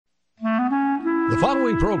The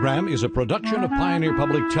following program is a production of Pioneer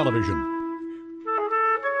Public Television.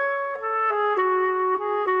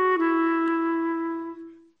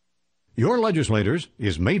 Your Legislators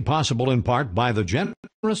is made possible in part by the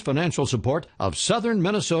generous financial support of Southern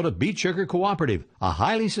Minnesota Beet Sugar Cooperative, a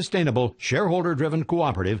highly sustainable, shareholder-driven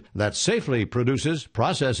cooperative that safely produces,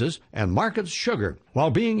 processes, and markets sugar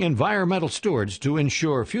while being environmental stewards to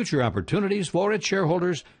ensure future opportunities for its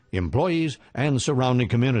shareholders, employees, and surrounding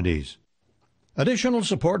communities. Additional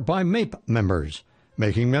support by MAPE members,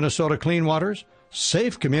 making Minnesota clean waters,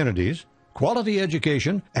 safe communities, quality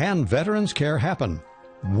education, and veterans care happen.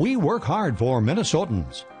 We work hard for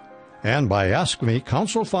Minnesotans. And by Ask Me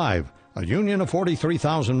Council 5, a union of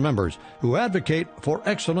 43,000 members who advocate for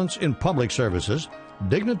excellence in public services,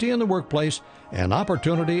 dignity in the workplace, and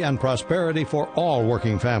opportunity and prosperity for all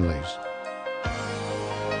working families.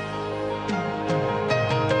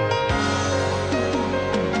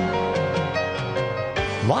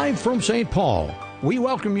 Live from St. Paul, we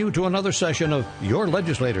welcome you to another session of Your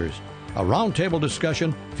Legislators, a roundtable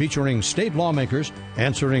discussion featuring state lawmakers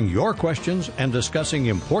answering your questions and discussing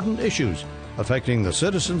important issues affecting the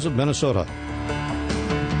citizens of Minnesota.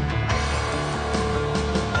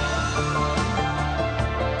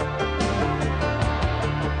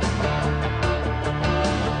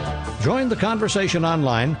 Join the conversation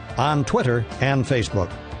online on Twitter and Facebook.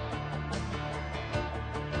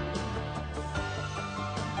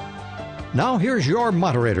 Now here's your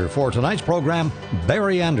moderator for tonight's program,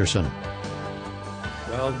 Barry Anderson.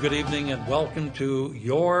 Well, good evening and welcome to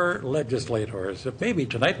Your Legislators. Maybe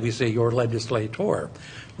tonight we say Your Legislator.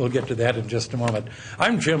 We'll get to that in just a moment.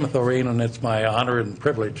 I'm Jim Thoreen, and it's my honor and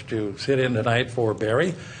privilege to sit in tonight for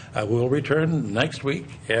Barry. We'll return next week,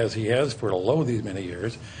 as he has for these many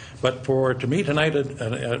years. But to me tonight,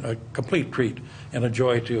 a complete treat and a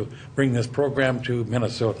joy to bring this program to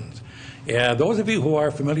Minnesotans. Those of you who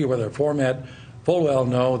are familiar with our format full well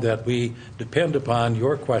know that we depend upon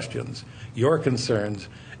your questions, your concerns,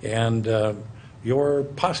 and your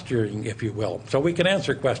posturing, if you will. So we can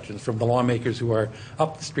answer questions from the lawmakers who are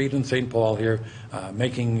up the street in St. Paul here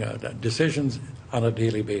making decisions on a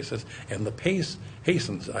daily basis. And the pace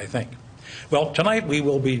hastens, I think. Well, tonight we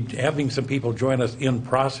will be having some people join us in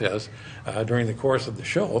process during the course of the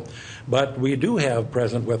show, but we do have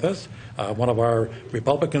present with us one of our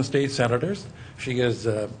Republican state senators. She is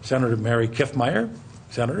Senator Mary Kiffmeyer.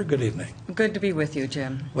 Senator, good evening. Good to be with you,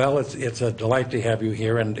 Jim. Well, it's a delight to have you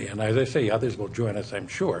here, and as I say, others will join us, I'm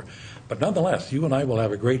sure. But nonetheless, you and I will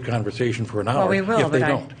have a great conversation for an hour. Well, we will, if they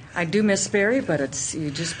don't. I do miss Barry, but it's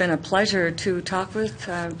just been a pleasure to talk with.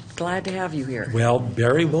 Glad to have you here. Well,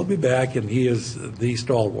 Barry will be back, and he is the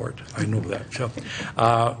stalwart. I know that. So,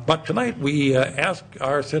 but tonight we ask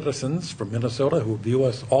our citizens from Minnesota who view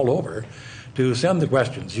us all over to send the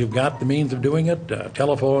questions. You've got the means of doing it,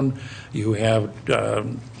 telephone, you have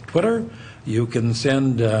Twitter, you can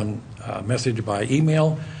send a message by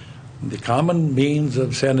email, the common means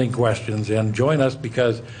of sending questions, and join us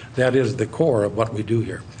because that is the core of what we do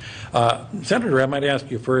here. Senator, I might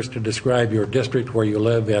ask you first to describe your district where you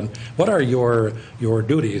live and what are your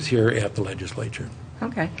duties here at the legislature.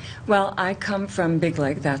 Okay. Well, I come from Big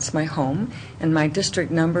Lake. That's my home. And my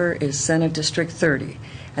district number is Senate District 30.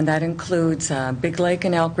 And that includes Big Lake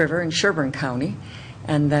and Elk River in Sherburne County.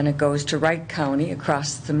 And then it goes to Wright County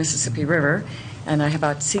across the Mississippi River. And I have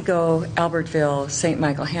Otsego, Albertville, St.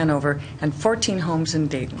 Michael, Hanover, and 14 homes in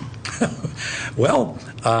Dayton. Well,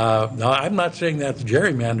 now I'm not saying that's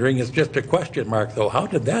gerrymandering. It's just a question mark, though. How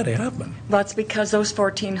did that happen? Well, it's because those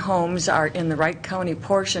 14 homes are in the Wright County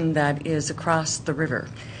portion that is across the river.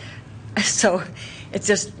 So it's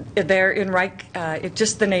just, they're in Wright, it's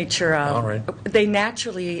just the nature of, all right. They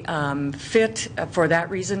naturally fit for that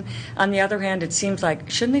reason. On the other hand, it seems like,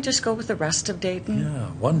 shouldn't they just go with the rest of Dayton? Yeah,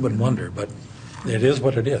 one would wonder, but it is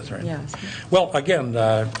what it is, right? Yes. Well, again,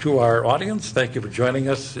 to our audience, thank you for joining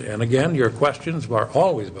us. And again, your questions are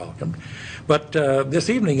always welcomed. But this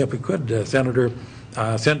evening, if we could, Senator,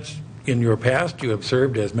 since in your past you have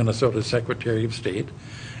served as Minnesota's Secretary of State,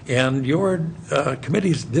 and your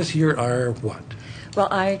committees this year are what? Well,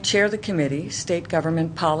 I chair the committee, State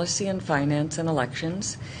Government Policy and Finance and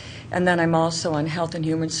Elections. And then I'm also on Health and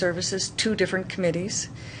Human Services, 2 different committees.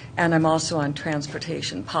 And I'm also on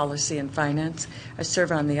Transportation Policy and Finance. I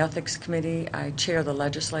serve on the Ethics Committee. I chair the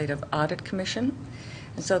Legislative Audit Commission.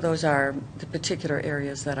 And so those are the particular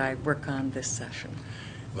areas that I work on this session.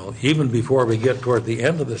 Well, even before we get toward the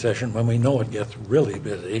end of the session, when we know it gets really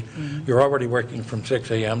busy, you're already working from 6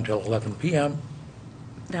 a.m. till 11 p.m.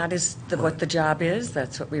 That is what the job is.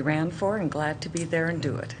 That's what we ran for, and glad to be there and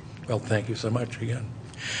do it. Well, thank you so much again.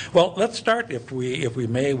 Well, let's start, if we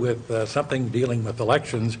may, with something dealing with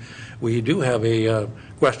elections. We do have a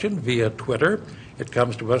question via Twitter. It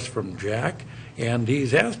comes to us from Jack, and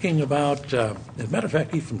he's asking about, as a matter of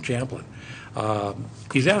fact, he's from Champlin.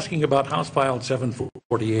 He's asking about House File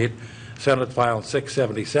 748, Senate File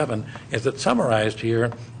 677. As it's summarized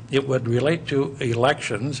here, it would relate to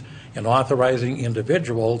elections and authorizing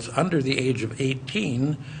individuals under the age of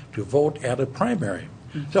 18 to vote at a primary.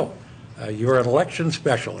 So, you're an election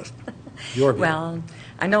specialist. Your view. Well,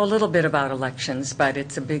 I know a little bit about elections, but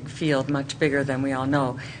it's a big field, much bigger than we all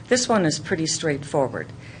know. This one is pretty straightforward.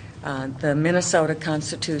 The Minnesota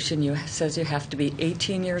Constitution says you have to be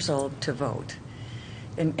 18 years old to vote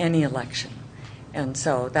in any election. And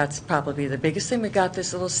so that's probably the biggest thing. We got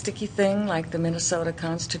this little sticky thing like the Minnesota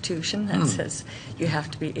Constitution that says you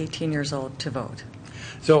have to be 18 years old to vote.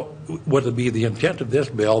 So would it be the intent of this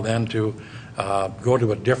bill then to go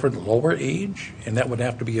to a different lower age, and that would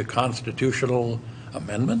have to be a constitutional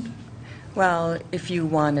amendment? Well, if you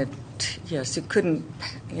wanted, yes, you couldn't,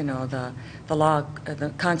 the law,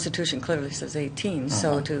 the Constitution clearly says 18,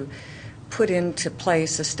 so to put into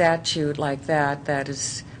place a statute like that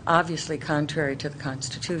is obviously contrary to the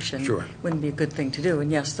Constitution, sure, wouldn't be a good thing to do.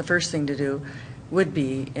 And yes, the first thing to do would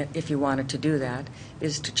be, if you wanted to do that,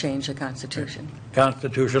 is to change the Constitution.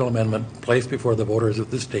 Constitutional amendment placed before the voters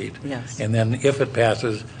of the state. Yes. And then if it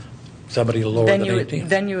passes, somebody lower than 18.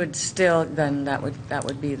 Then you would still, then that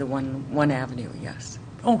would be the one avenue, yes.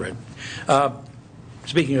 All right.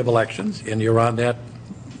 Speaking of elections, and you're on that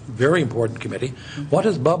very important committee, what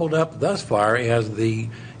has bubbled up thus far as the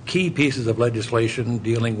key pieces of legislation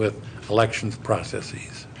dealing with elections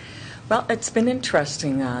processes? Well, it's been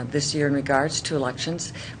interesting this year in regards to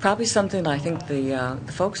elections. Probably something I think the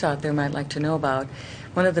folks out there might like to know about.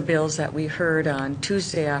 One of the bills that we heard on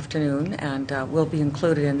Tuesday afternoon and will be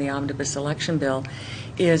included in the omnibus election bill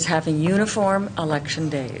is having uniform election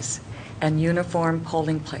days and uniform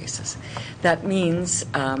polling places. That means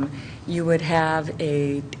you would have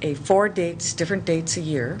a 4 dates, different dates a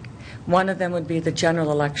year. One of them would be the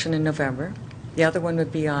general election in November. The other one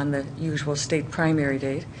would be on the usual state primary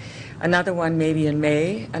date. Another one maybe in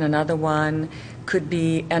May, and another one could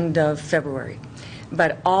be end of February.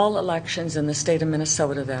 But all elections in the state of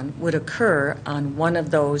Minnesota then would occur on one of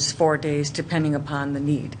those 4 days depending upon the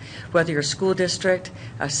need. Whether you're a school district,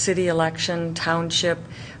 a city election, township,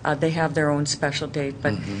 they have their own special date,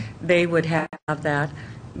 but they would have that.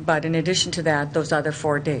 But in addition to that, those other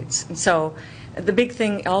 4 dates. And so the big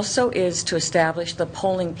thing also is to establish the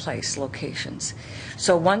polling place locations.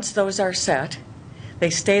 So once those are set, they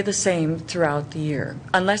stay the same throughout the year,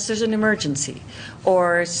 unless there's an emergency,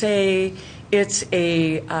 or say it's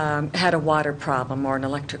had a water problem or an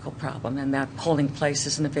electrical problem, and that polling place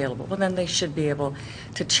isn't available. Well, then they should be able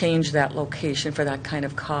to change that location for that kind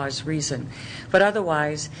of cause reason. But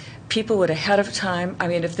otherwise, people would ahead of time. I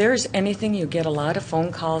mean, if there's anything you get a lot of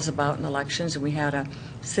phone calls about in elections, and we had a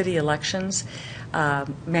city elections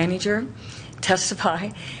manager testify,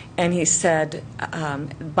 and he said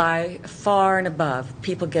by far and above,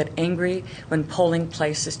 people get angry when polling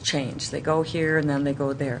places change. They go here and then they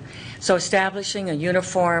go there. So establishing a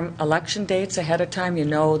uniform election dates ahead of time, you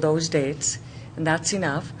know those dates, and that's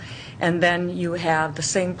enough. And then you have the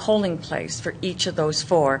same polling place for each of those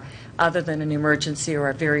 4, other than an emergency or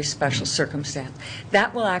a very special circumstance.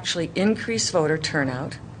 That will actually increase voter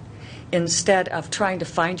turnout. Instead of trying to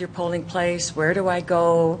find your polling place, where do I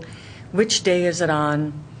go, which day is it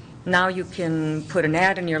on? Now you can put an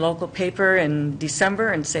ad in your local paper in December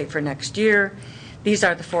and say for next year, these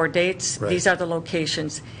are the 4 dates, right, these are the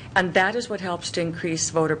locations. And that is what helps to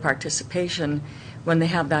increase voter participation when they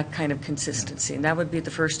have that kind of consistency. And that would be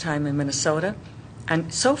the first time in Minnesota.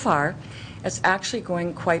 And so far, it's actually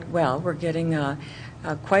going quite well. We're getting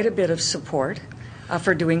quite a bit of support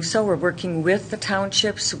for doing so. We're working with the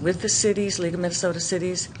townships, with the cities, League of Minnesota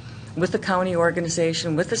Cities, with the county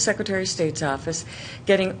organization, with the Secretary of State's office,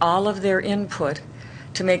 getting all of their input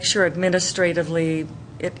to make sure administratively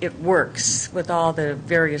it works with all the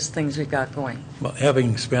various things we've got going. Well,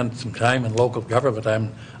 having spent some time in local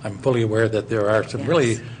government, I'm fully aware that there are some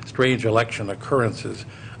really strange election occurrences.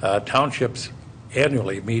 Townships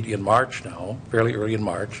annually meet in March now, fairly early in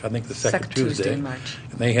March, I think the second Tuesday in March.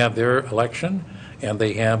 And they have their election, and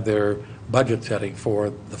they have their budget setting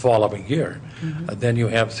for the following year. Then you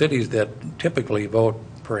have cities that typically vote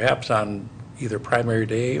perhaps on either primary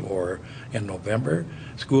day or in November.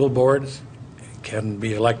 School boards can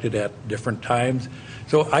be elected at different times.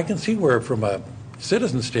 So I can see where, from a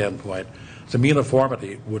citizen standpoint, some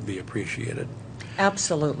uniformity would be appreciated.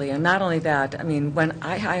 Absolutely. And not only that, I mean, when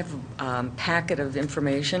I have a packet of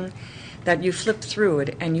information that you flip through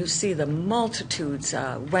it and you see the multitudes,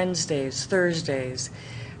 Wednesdays, Thursdays,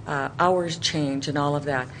 hours change and all of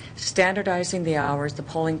that. Standardizing the hours, the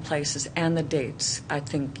polling places, and the dates, I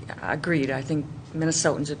think, agreed. I think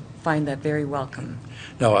Minnesotans would find that very welcome.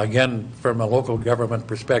 Now, again, from a local government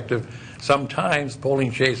perspective, sometimes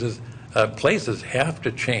polling places have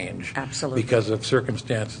to change. Absolutely. Because of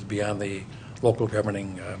circumstances beyond the local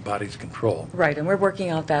governing body's control. Right, and we're working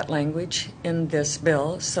out that language in this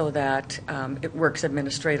bill so that it works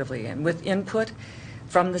administratively. And with input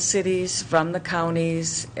from the cities, from the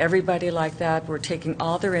counties, everybody like that, we're taking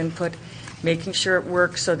all their input, making sure it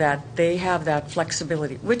works so that they have that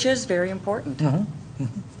flexibility, which is very important. Mm-hmm.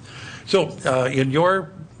 Mm-hmm. So in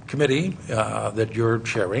your committee that you're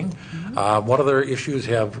chairing, what other issues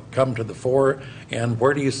have come to the fore, and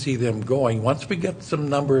where do you see them going once we get some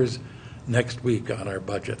numbers next week on our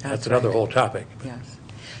budget? That's another right. whole topic. Yes.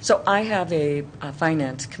 So I have a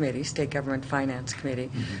finance committee, state government finance committee.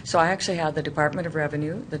 So I actually have the Department of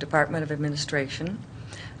Revenue, the Department of Administration.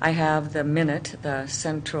 I have the MINIT, the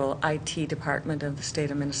Central IT Department of the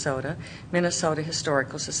state of Minnesota, Minnesota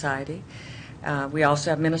Historical Society. We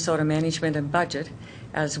also have Minnesota Management and Budget,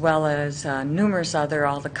 as well as numerous other,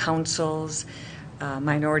 all the councils,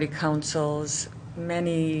 minority councils,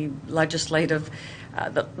 many legislative,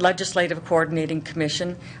 the Legislative Coordinating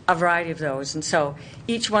Commission, a variety of those. And so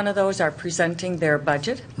each one of those are presenting their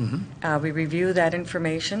budget. We review that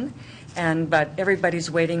information, but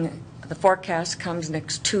everybody's waiting. The forecast comes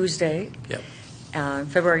next Tuesday, Yep.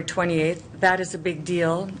 February 28th. That is a big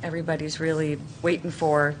deal. Everybody's really waiting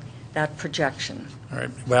for that projection. All right.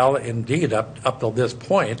 Well, indeed, up till this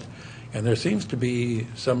point, and there seems to be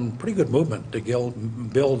some pretty good movement to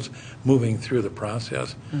bills moving through the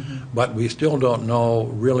process, but we still don't know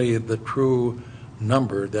really the true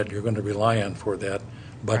number that you're going to rely on for that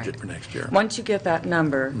budget for next year. Once you get that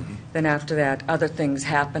number, then after that, other things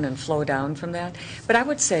happen and flow down from that. But I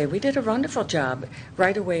would say we did a wonderful job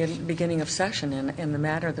right away in the beginning of session. In the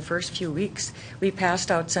matter of the first few weeks, we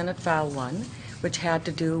passed out Senate File 1, which had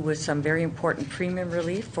to do with some very important premium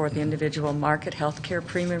relief for the individual market health care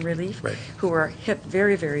premium relief, who were hit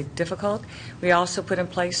very, very difficult. We also put in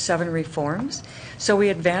place 7 reforms. So we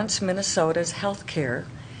advanced Minnesota's health care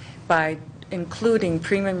by including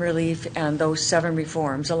premium relief and those 7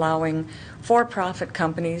 reforms, allowing for-profit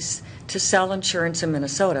companies to sell insurance in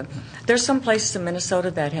Minnesota. There's some places in Minnesota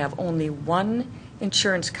that have only one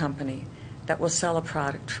insurance company that will sell a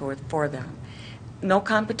product for them. No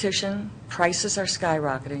competition, prices are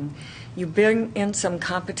skyrocketing. You bring in some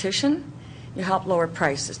competition, you help lower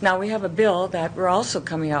prices. Now we have a bill that we're also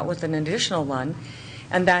coming out with, an additional one,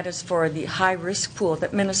 and that is for the high-risk pool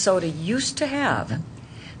that Minnesota used to have.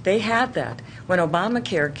 They had that. When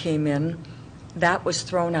Obamacare came in, that was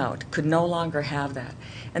thrown out, could no longer have that.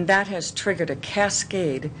 And that has triggered a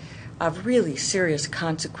cascade of really serious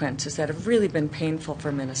consequences that have really been painful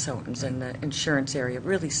for Minnesotans in the insurance area.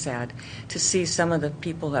 Really sad to see some of the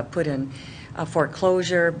people who have put in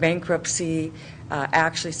foreclosure, bankruptcy,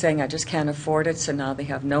 actually saying, I just can't afford it, so now they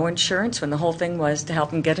have no insurance, when the whole thing was to help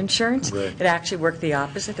them get insurance. Right. It actually worked the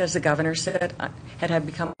opposite, as the governor said, it had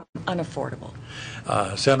become unaffordable.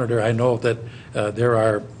 Senator, I know that there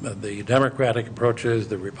are the Democratic approaches,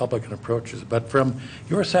 the Republican approaches, but from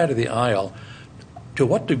your side of the aisle, to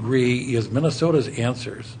what degree is Minnesota's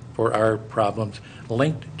answers for our problems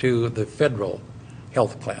linked to the federal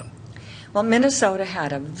health plan? Well, Minnesota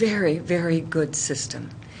had a very, very good system.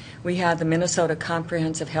 We had the Minnesota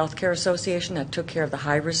Comprehensive Health Care Association that took care of the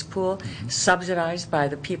high-risk pool, subsidized by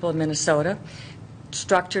the people of Minnesota,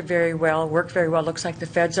 structured very well, worked very well. Looks like the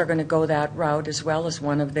feds are going to go that route as well as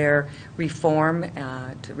one of their reform,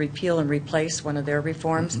 to repeal and replace one of their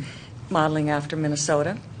reforms, modeling after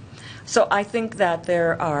Minnesota. So I think that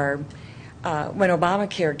there are, when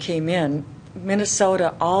Obamacare came in,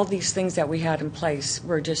 Minnesota, all these things that we had in place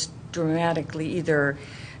were just dramatically either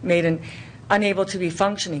made unable to be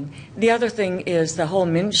functioning. The other thing is the whole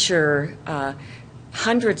MNsure,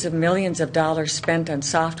 hundreds of millions of dollars spent on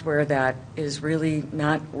software that is really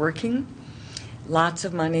not working. Lots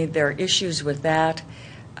of money. There are issues with that.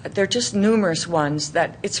 There are just numerous ones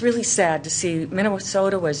that it's really sad to see.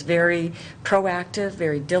 Minnesota was very proactive,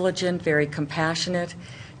 very diligent, very compassionate,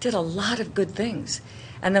 did a lot of good things.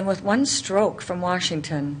 And then with one stroke from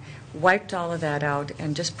Washington, wiped all of that out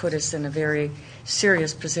and just put us in a very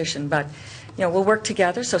serious position. But, you know, we'll work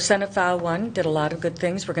together. So Senate File 1 did a lot of good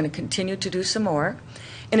things. We're going to continue to do some more.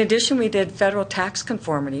 In addition, we did federal tax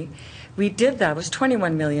conformity. We did that. It was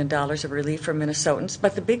 $21 million of relief for Minnesotans.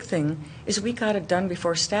 But the big thing is we got it done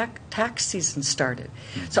before tax season started.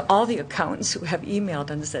 So all the accountants who have emailed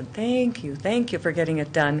and said, thank you for getting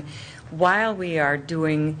it done. while we are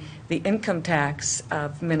doing the income tax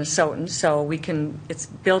of Minnesotans, so it's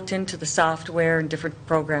built into the software and different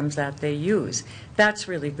programs that they use. That's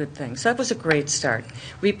really a good thing. So that was a great start.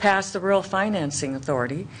 We passed the Rural Financing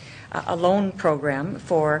Authority, a loan program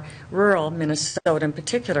for rural Minnesota in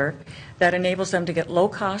particular that enables them to get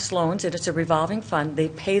low-cost loans, and it's a revolving fund. They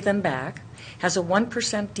pay them back, has a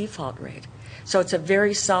 1% default rate. So it's a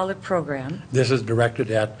very solid program. This is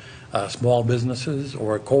directed at small businesses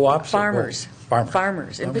or co-ops? Farmers.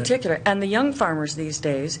 Farmers in Okay. particular. And the young farmers these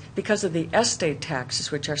days, because of the estate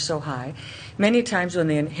taxes, which are so high, many times when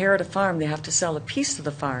they inherit a farm, they have to sell a piece of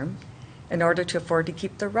the farm in order to afford to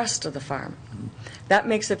keep the rest of the farm. That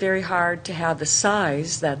makes it very hard to have the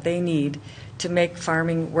size that they need to make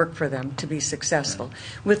farming work for them to be successful.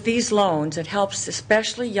 With these loans, it helps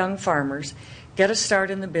especially young farmers get a start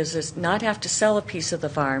in the business, not have to sell a piece of the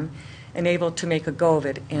farm, and able to make a go of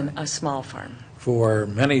it in a small farm. For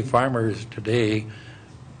many farmers today,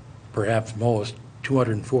 perhaps most,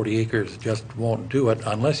 240 acres just won't do it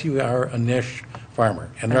unless you are a niche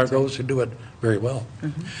farmer. And there are those who do it very well.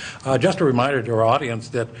 Just a reminder to our audience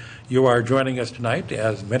that you are joining us tonight,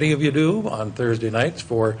 as many of you do on Thursday nights,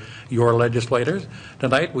 for Your Legislators.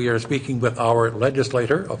 Tonight we are speaking with our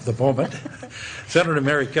legislator of the moment, Senator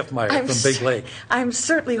Mary Kiffmeyer from Big Lake. I'm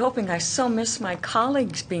certainly hoping. I so miss my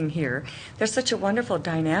colleagues being here. There's such a wonderful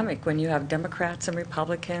dynamic when you have Democrats and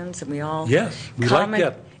Republicans, and we all Yes, we come like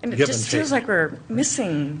that. and it give just and take. feels like we're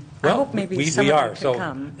missing. Well, I hope maybe some we of are. you So,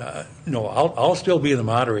 can come. No, I'll still be the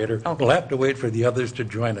moderator. Okay. We'll have to wait for the others to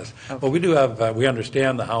join us. Okay. But we do have, we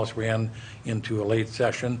understand the House ran into a late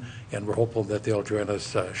session, and we're hopeful that they'll join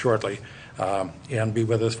us shortly and be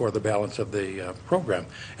with us for the balance of the program.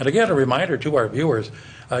 And again, a reminder to our viewers,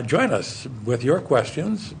 join us with your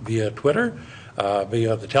questions via Twitter,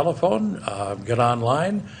 via the telephone, get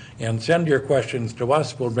online, and send your questions to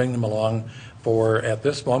us. We'll bring them along at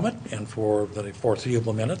this moment and for the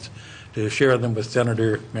foreseeable minutes to share them with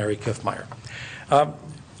Senator Mary Kiffmeyer.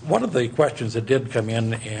 One of the questions that did come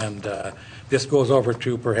in, and this goes over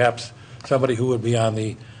to perhaps somebody who would be on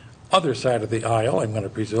the other side of the aisle, I'm going to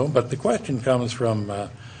presume, but the question comes from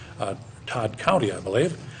Todd County, I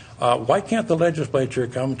believe. Why can't the legislature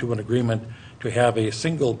come to an agreement to have a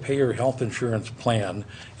single-payer health insurance plan?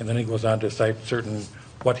 And then he goes on to cite certain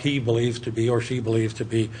what he believes to be or she believes to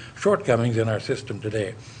be shortcomings in our system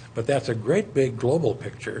today. But that's a great big global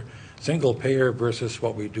picture, single-payer versus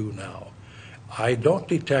what we do now. I don't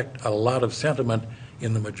detect a lot of sentiment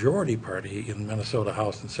in the majority party in Minnesota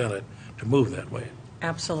House and Senate to move that way.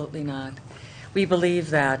 Absolutely not. We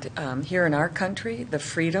believe that here in our country, the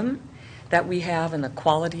freedom that we have and the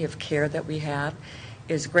quality of care that we have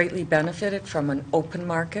is greatly benefited from an open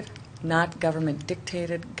market, not government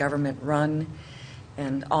dictated, government run,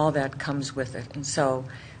 and all that comes with it. And so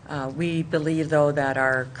we believe, though, that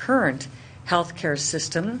our current healthcare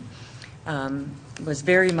system was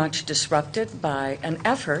very much disrupted by an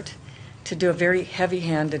effort to do a very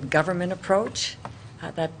heavy-handed government approach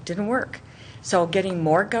that didn't work. So getting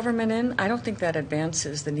more government in, I don't think that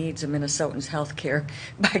advances the needs of Minnesotans' health care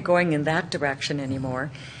by going in that direction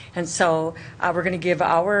anymore. And so we're going to give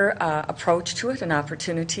our approach to it an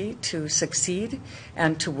opportunity to succeed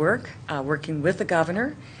and to working with the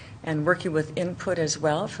governor and working with input as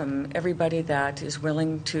well from everybody that is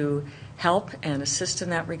willing to help and assist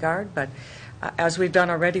in that regard. But as we've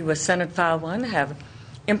done already with Senate File 1, have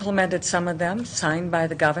implemented some of them, signed by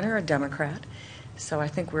the governor, a Democrat. So I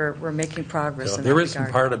think we're making progress in that regard. There is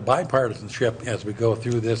some part of bipartisanship as we go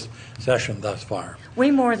through this session thus far.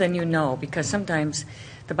 Way more than you know, because sometimes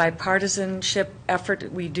the bipartisanship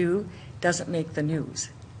effort we do doesn't make the news.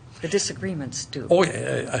 The disagreements do. Oh,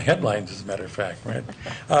 yeah, headlines, as a matter of fact,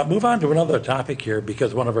 right? Move on to another topic here,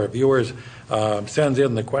 because one of our viewers sends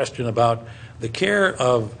in the question about the care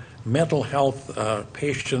of mental health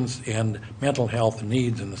patients and mental health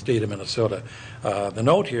needs in the state of Minnesota. The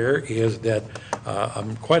note here is that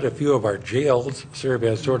quite a few of our jails serve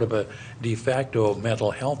as sort of a de facto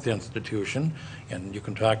mental health institution, and you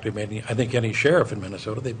can talk to any sheriff in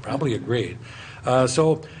Minnesota, they'd probably agree.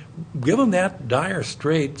 So given that dire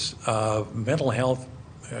straits of mental health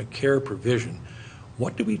care provision,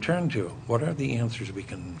 what do we turn to? What are the answers we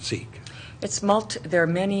can seek? There are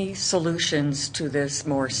many solutions to this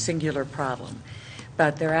more singular problem,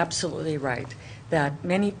 but they're absolutely right that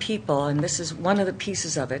many people, and this is one of the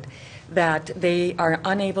pieces of it, that they are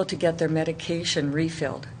unable to get their medication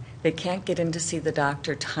refilled. they can't get in to see the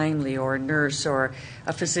doctor timely, or a nurse, or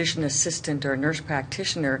a physician assistant, or a nurse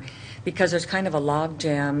practitioner, because there's kind of a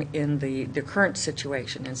logjam in the current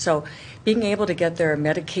situation. And so being able to get their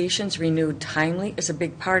medications renewed timely is a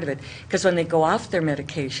big part of it, because when they go off their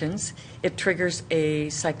medications, it triggers a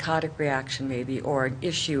psychotic reaction maybe, or an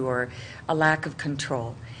issue, or a lack of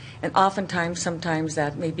control. And oftentimes, sometimes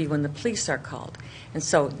that may be when the police are called. And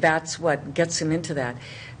so that's what gets them into that.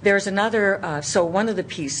 There's another, so one of the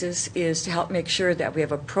pieces is to help make sure that we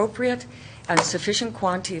have appropriate and sufficient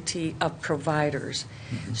quantity of providers,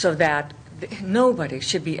 so that nobody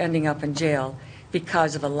should be ending up in jail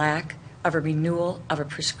because of a lack of a renewal of a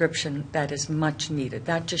prescription that is much needed.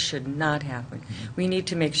 That just should not happen. We need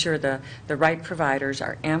to make sure the right providers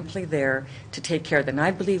are amply there to take care of them. And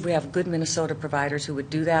I believe we have good Minnesota providers who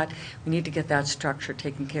would do that. We need to get that structure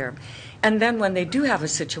taken care of. And then when they do have a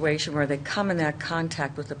situation where they come in that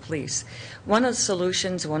contact with the police, one of the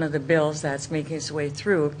solutions, one of the bills that's making its way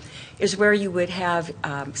through, is where you would have,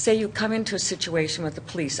 say you come into a situation with the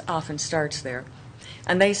police, often starts there,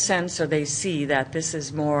 and they sense or they see that this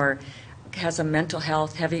is more, has a mental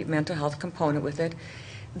health, heavy mental health component with it,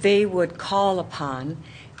 they would call upon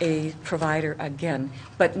a provider again,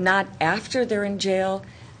 but not after they're in jail,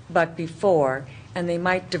 but before, and they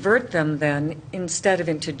might divert them then, instead of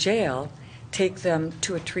into jail, take them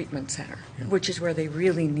to a treatment center, which is where they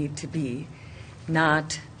really need to be,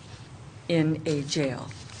 not in a jail.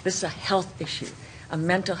 This is a health issue, a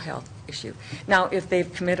mental health issue. Now, if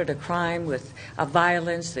they've committed a crime with a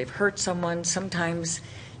violence, they've hurt someone, sometimes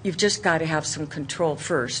you've just got to have some control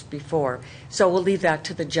first before. So we'll leave that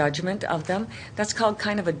to the judgment of them. That's called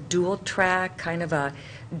kind of a dual track, kind of a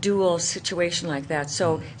dual situation like that.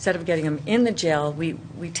 So instead of getting them in the jail, we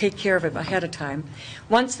take care of it ahead of time.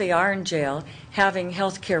 Once they are in jail, having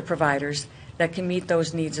health care providers that can meet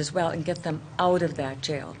those needs as well and get them out of that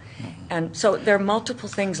jail. And so there are multiple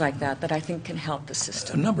things like that that I think can help the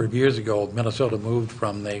system. A number of years ago, Minnesota moved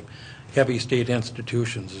from the heavy state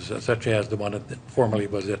institutions, such as the one that formerly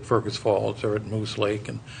was at Fergus Falls or at Moose Lake,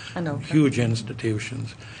 and huge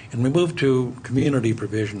institutions. And we moved to community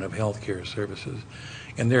provision of health care services.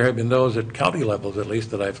 And there have been those at county levels, at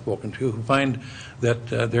least, that I've spoken to, who find that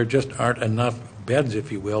there just aren't enough beds,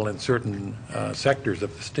 if you will, in certain sectors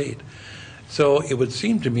of the state. So it would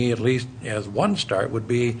seem to me, at least as one start, would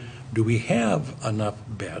be, do we have enough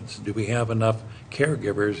beds? Do we have enough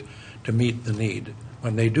caregivers to meet the need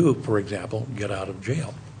when they do, for example, get out of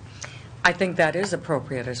jail? I think that is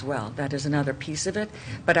appropriate as well. That is another piece of it.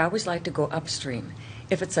 But I always like to go upstream.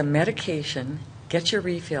 If it's a medication, get your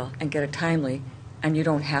refill and get it timely, and you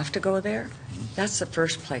don't have to go there, that's the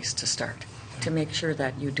first place to start, to make sure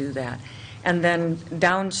that you do that. And then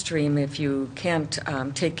downstream, if you can't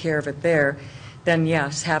take care of it there, then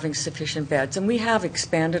yes, having sufficient beds. And we have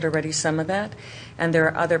expanded already some of that, and there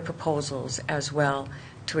are other proposals as well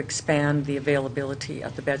to expand the availability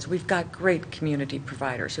of the beds. We've got great community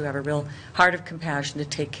providers who have a real heart of compassion to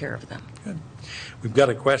take care of them. Good. We've got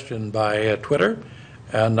a question by Twitter,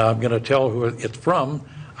 and I'm going to tell who it's from.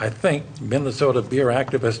 I think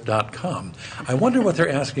MinnesotaBeerActivist.com. I wonder what they're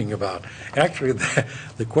asking about. Actually,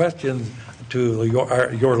 the question to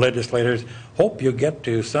your legislators: hope you get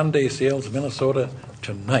to Sunday Sales Minnesota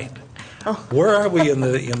tonight. Oh. Where are we in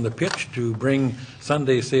the pitch to bring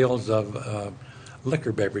Sunday sales of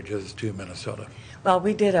liquor beverages to Minnesota? Well,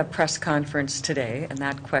 we did a press conference today, and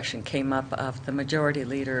that question came up of the Majority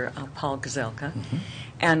Leader, Paul Gazelka. Mm-hmm.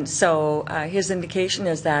 And so his indication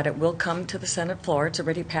is that it will come to the Senate floor. It's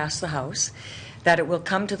already passed the House. That it will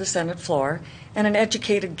come to the Senate floor, and an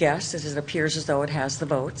educated guess, as it appears as though it has the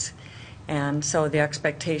votes. And so the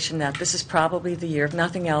expectation that this is probably the year, if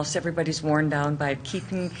nothing else, everybody's worn down by it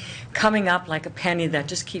coming up like a penny that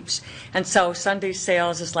just keeps. And so Sunday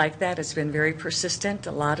sales is like that. It's been very persistent,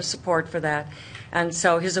 a lot of support for that. And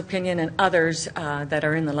so his opinion, and others that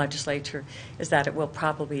are in the legislature, is that it will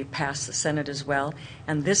probably pass the Senate as well.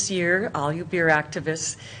 And this year, all you beer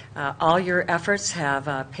activists, all your efforts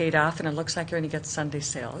have paid off, and it looks like you're going to get Sunday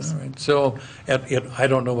sales. All right. So I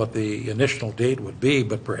don't know what the initial date would be,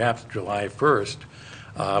 but perhaps July 1st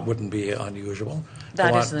wouldn't be unusual.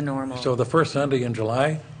 That is the normal. So the first Sunday in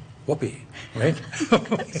July, whoopee, right?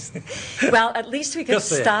 Well, at least we could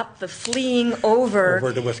stop the fleeing over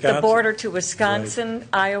the border to Wisconsin, right.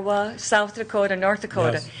 Iowa, South Dakota, North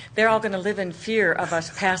Dakota. Yes. They're all going to live in fear of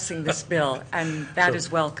us passing this bill, and that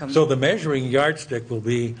is welcome. So the measuring yardstick will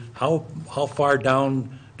be how far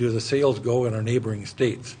down do the sales go in our neighboring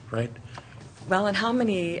states, right? Well, and how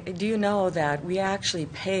many, do you know that we actually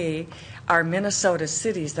pay our Minnesota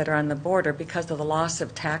cities that are on the border because of the loss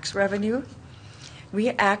of tax revenue We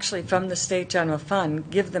actually, from the state general fund,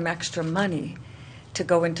 give them extra money to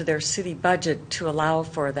go into their city budget to allow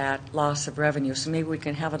for that loss of revenue. So maybe we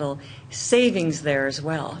can have a little savings there as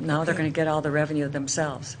well. Now they're going to get all the revenue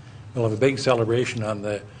themselves. We'll have a big celebration on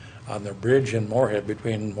the bridge in Moorhead,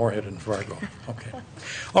 between Moorhead and Fargo. Okay.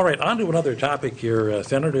 All right, on to another topic here,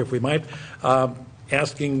 Senator, if we might.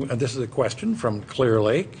 Asking, and this is a question from Clear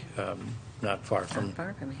Lake, not far from. Not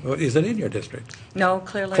far from here. Well, is it in your district? No,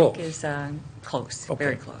 Clear Lake Close. is close, Okay.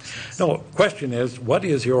 very close. Yes. No, question is, what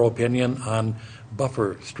is your opinion on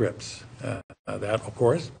buffer strips? That, of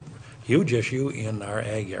course, huge issue in our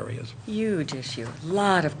ag areas. Huge issue, a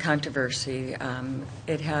lot of controversy.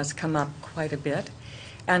 It has come up quite a bit.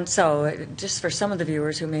 And so, just for some of the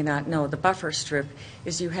viewers who may not know, the buffer strip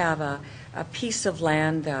is you have a piece of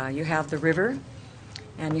land, you have the river,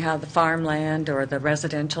 and you have the farmland or the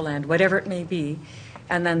residential land, whatever it may be,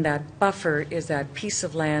 and then that buffer is that piece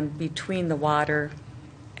of land between the water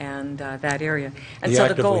and that area. And The so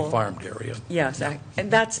actively the goal, farmed area. yes,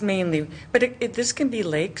 and that's mainly, but this can be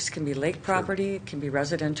lakes, can be lake property, it can be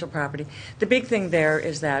residential property. The big thing there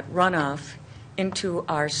is that runoff into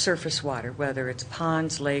our surface water, whether it's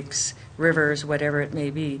ponds, lakes, rivers, whatever it may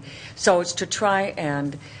be. So it's to try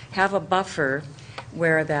and have a buffer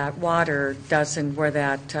where that water doesn't, where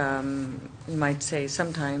that, you might say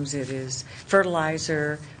sometimes it is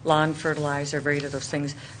fertilizer, lawn fertilizer, various of those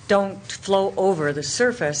things, don't flow over the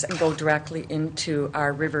surface and go directly into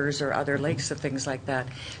our rivers or other lakes and things like that.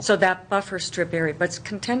 So that buffer strip area, but it's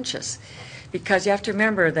contentious because you have to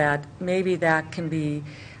remember that maybe that can be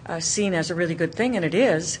seen as a really good thing, and it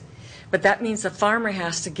is, but that means the farmer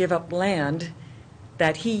has to give up land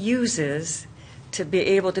that he uses to be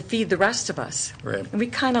able to feed the rest of us. Right. And we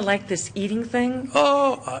kind of like this eating thing.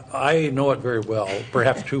 Oh, I know it very well,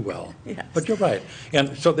 perhaps too well. Yes. But you're right.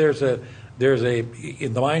 And so there's a,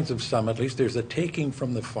 in the minds of some at least, there's a taking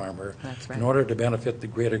from the farmer. That's right. In order to benefit the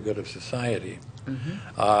greater good of society.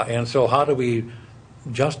 Mm-hmm. And so how do we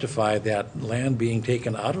justify that land being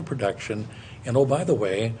taken out of production? And oh, by the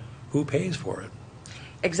way, who pays for it?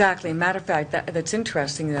 Exactly. Matter of fact, that's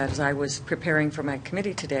interesting that as I was preparing for my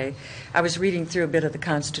committee today, I was reading through a bit of the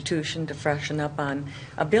Constitution to freshen up on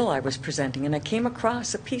a bill I was presenting, and I came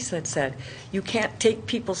across a piece that said, you can't take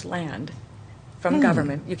people's land from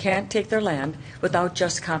government. You can't take their land without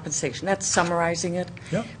just compensation. That's summarizing it.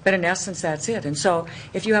 Yeah. But in essence, that's it. And so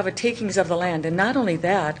if you have a takings of the land, and not only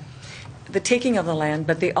that, the taking of the land,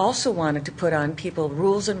 but they also wanted to put on people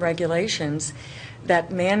rules and regulations that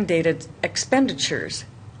mandated expenditures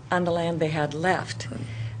on the land they had left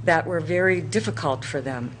that were very difficult for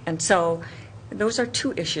them. And so those are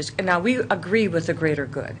two issues. And now we agree with the greater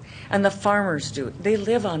good, and the farmers do. They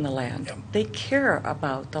live on the land. Yeah. They care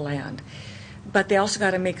about the land. But they also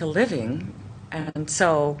got to make a living. And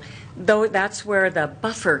so though that's where the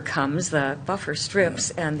buffer comes, the buffer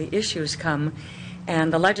strips, and the issues come.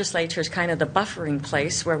 And the legislature is kind of the buffering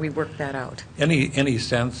place where we work that out. Any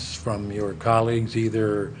sense from your colleagues,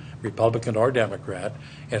 either Republican or Democrat,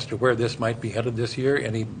 as to where this might be headed this year?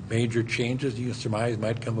 Any major changes you surmise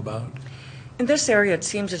might come about? In this area, it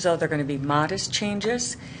seems as though there are going to be modest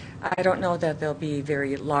changes. I don't know that there'll be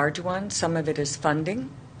very large ones. Some of it is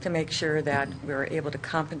funding to make sure that we're able to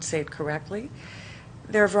compensate correctly.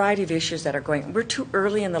 There are a variety of issues that are going. We're too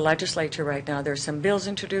early in the legislature right now. There are some bills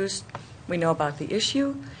introduced. We know about the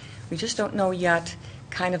issue. We just don't know yet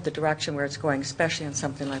kind of the direction where it's going, especially on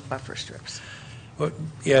something like buffer strips. Well,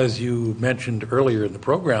 as you mentioned earlier in the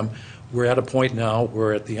program, we're at a point now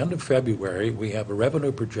where at the end of February we have a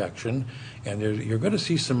revenue projection, and you're going to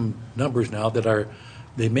see some numbers now that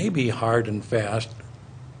they may be hard and fast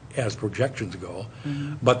as projections go,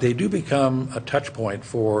 but they do become a touch point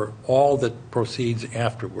for all that proceeds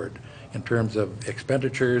afterward in terms of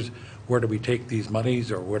expenditures. Where do we take these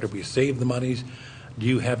monies, or where do we save the monies? Do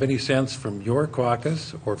you have any sense from your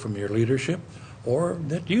caucus or from your leadership, or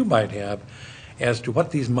that you might have, as to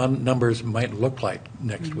what these numbers might look like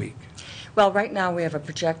next week? Well, right now we have a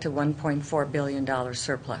projected $1.4 billion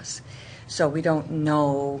surplus. So we don't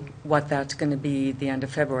know what that's going to be at the end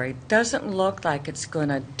of February. It doesn't look like it's going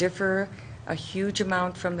to differ a huge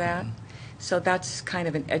amount from that. So that's kind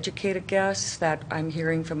of an educated guess that I'm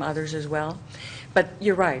hearing from others as well. But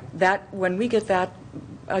you're right, that when we get that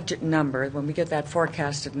budget number, when we get that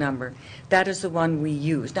forecasted number, that is the one we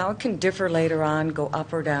use. Now it can differ later on, go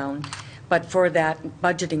up or down, but for that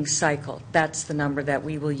budgeting cycle, that's the number that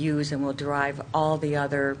we will use, and we'll derive all the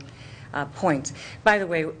other points. By the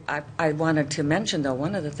way, I wanted to mention, though,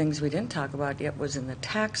 one of the things we didn't talk about yet was in the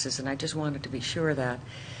taxes, and I just wanted to be sure that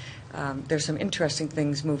there's some interesting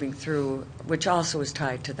things moving through, which also is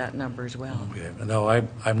tied to that number as well. Okay. No,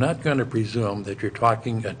 I'm not going to presume that you're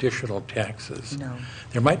talking additional taxes. No.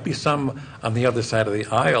 There might be some on the other side of the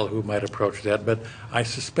aisle who might approach that, but I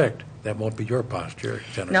suspect that won't be your posture,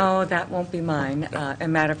 Senator. No, that won't be mine. As a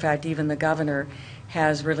matter of fact, even the governor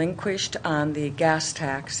has relinquished on the gas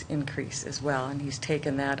tax increase as well, and he's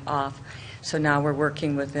taken that off. So now we're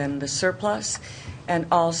working within the surplus, and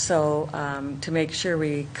also to make sure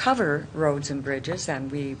we cover roads and bridges, and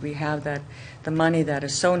we have the money that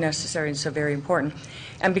is so necessary and so very important.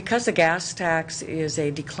 And because the gas tax is a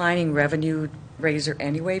declining revenue raiser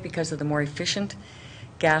anyway, because of the more efficient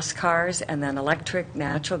gas cars and then electric,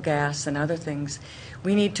 natural gas, and other things,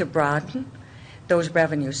 we need to broaden those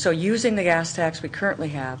revenues. So using the gas tax we currently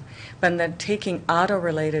have, but then taking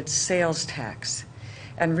auto-related sales tax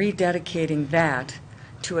and rededicating that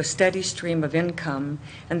to a steady stream of income,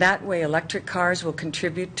 and that way electric cars will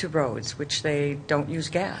contribute to roads, which they don't use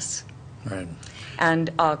gas. Right.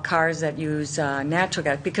 And cars that use natural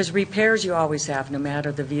gas, because repairs you always have, no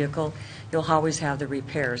matter the vehicle, you'll always have the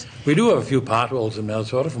repairs. We do have a few potholes in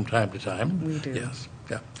Minnesota from time to time. We do. Yes.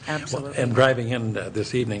 Yeah. Absolutely. Well, and driving in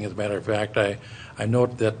this evening, as a matter of fact, I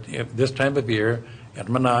note that this time of year,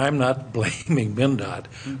 and I'm not blaming MnDOT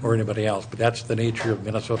or anybody else, but that's the nature of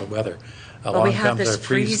Minnesota weather. Well, we have comes this our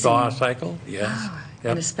freeze-thaw freezing. cycle. Yes. Oh, Yep.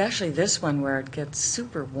 And especially this one where it gets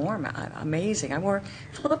super warm. Amazing. I wore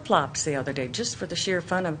flip-flops the other day just for the sheer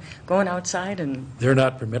fun of going outside and... They're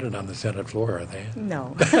not permitted on the Senate floor, are they?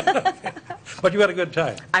 No. But you had a good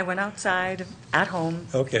time. I went outside at home.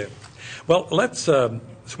 Okay. Well, let's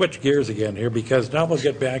switch gears again here, because now we'll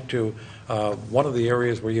get back to one of the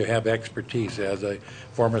areas where you have expertise as a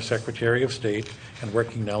former Secretary of State and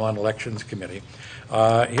working now on Elections Committee.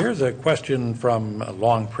 Here's a question from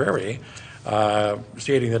Long Prairie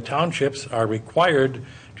stating that townships are required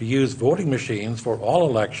to use voting machines for all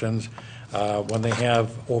elections when they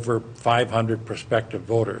have over 500 prospective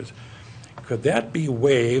voters. Could that be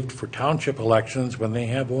waived for township elections when they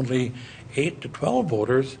have only 8 to 12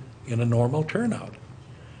 voters in a normal turnout?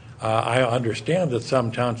 I understand that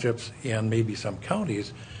some townships and maybe some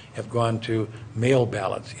counties have gone to mail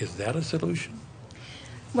ballots. Is that a solution?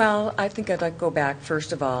 Well, I think I'd like to go back.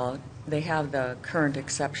 First of all, they have the current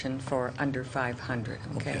exception for under 500.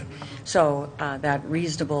 Okay. So that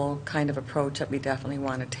reasonable kind of approach that we definitely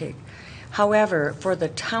want to take. However, for the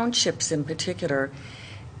townships in particular,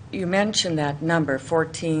 you mentioned that number,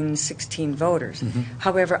 14, 16 voters. Mm-hmm.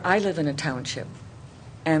 However, I live in a township,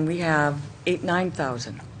 and we have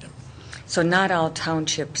 9,000. So not all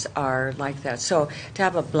townships are like that. So to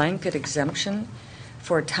have a blanket exemption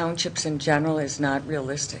for townships in general is not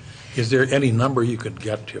realistic. Is there any number you could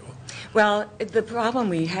get to? Well, the problem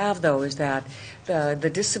we have, though, is that the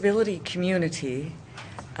disability community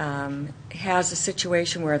has a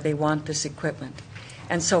situation where they want this equipment.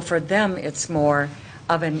 And so for them, it's more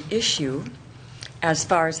of an issue as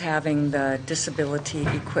far as having the disability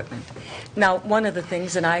equipment. Now, one of the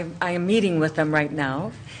things, and I am meeting with them right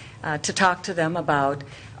now to talk to them about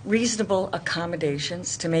reasonable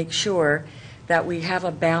accommodations to make sure that we have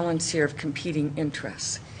a balance here of competing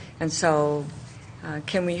interests. And so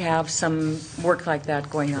can we have some work like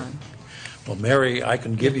that going on? Well, Mary, I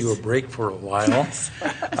can give you a break for a while.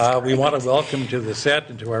 We want to welcome to the set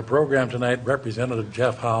and to our program tonight Representative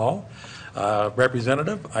Jeff Howe.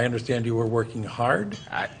 Representative, I understand you were working hard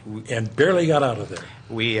and barely got out of there.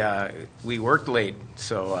 We worked late,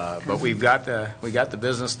 so but we got the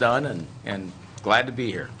business done, and glad to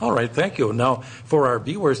be here. All right, thank you. Now, for our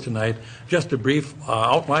viewers tonight, just a brief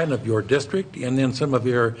outline of your district and then some of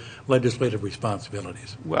your legislative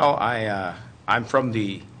responsibilities. Well, I'm from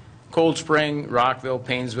the Cold Spring, Rockville,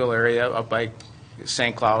 Paynesville area up by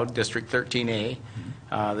St. Cloud, District 13A.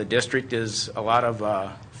 The district is a lot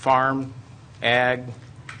of farm, ag,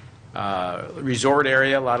 resort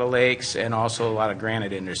area, a lot of lakes, and also a lot of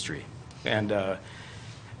granite industry. And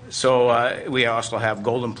so we also have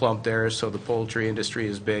golden plump there, so the poultry industry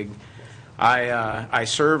is big. I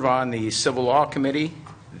serve on the Civil Law Committee,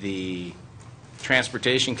 the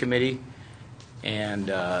Transportation Committee, and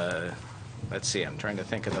let's see, I'm trying to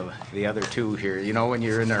think of the other two here. You know, when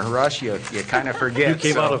you're in a rush, you kind of forget. You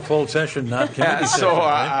came out of full session, not committee session. So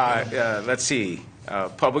right? Let's see,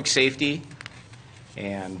 public safety,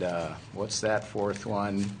 and what's that fourth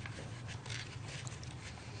one?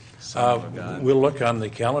 We'll look on the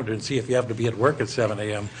calendar and see if you have to be at work at 7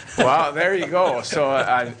 a.m. Well, there you go. So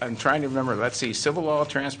I'm trying to remember. Let's see, civil law,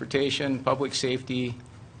 transportation, public safety.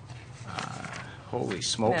 Holy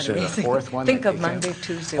smokes, Isn't that there's a amazing? fourth one. Think that of they can't- Monday,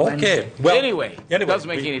 Tuesday, Wednesday. Okay. Well, Anyway, it doesn't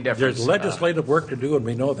make any difference. There's legislative work to do, and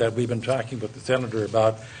we know that. We've been talking with the senator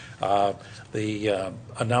about the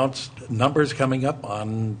announced numbers coming up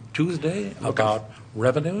on Tuesday about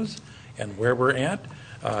revenues and where we're at.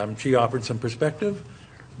 She offered some perspective.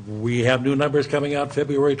 We have new numbers coming out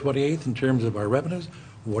February 28th in terms of our revenues.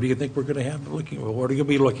 What do you think we're going to have looking? What are you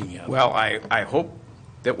going to be looking at? Well, I hope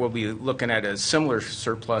that we'll be looking at a similar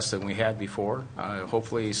surplus than we had before,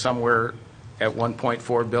 hopefully somewhere at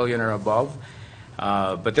 1.4 billion or above.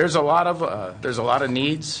 But there's a lot of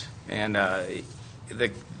needs, and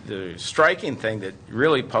the striking thing that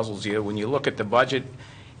really puzzles you when you look at the budget,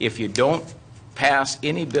 if you don't pass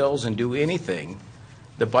any bills and do anything,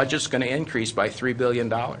 the budget's going to increase by $3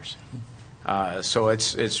 billion. So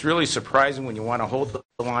it's really surprising when you want to hold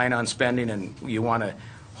the line on spending and you want to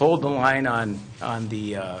hold the line on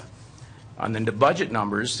the budget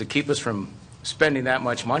numbers to keep us from spending that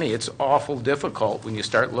much money. It's awful difficult when you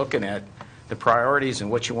start looking at the priorities and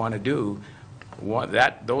what you want to do.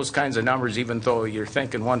 Those kinds of numbers, even though you're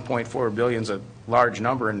thinking 1.4 billion is a large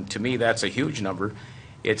number, and to me that's a huge number,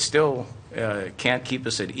 it still can't keep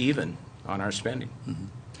us at even on our spending. Mm-hmm.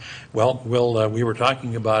 Well, we were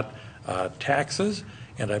talking about taxes,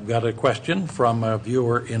 and I've got a question from a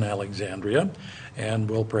viewer in Alexandria, and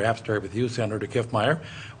we'll perhaps start with you, Senator Kiffmeyer.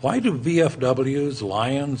 Why do VFWs,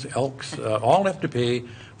 Lions, Elks all have to pay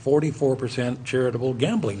 44% charitable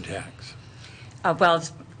gambling tax? Well,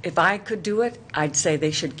 if I could do it, I'd say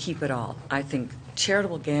they should keep it all. I think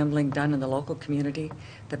charitable gambling done in the local community,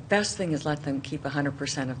 the best thing is let them keep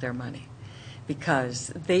 100% of their money, because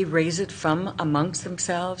they raise it from amongst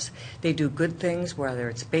themselves. They do good things, whether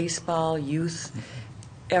it's baseball, youth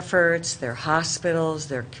efforts, their hospitals,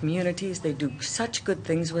 their communities. They do such good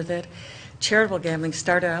things with it. Charitable gambling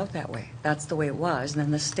started out that way. That's the way it was. And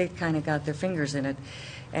then the state kind of got their fingers in it.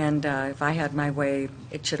 And if I had my way,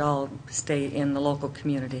 it should all stay in the local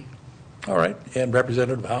community. All right. And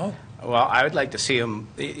Representative Howe? Well, I would like to see them,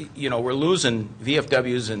 we're losing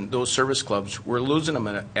VFWs and those service clubs, we're losing them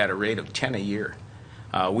at a rate of 10 a year.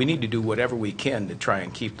 We need to do whatever we can to try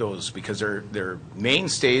and keep those, because they're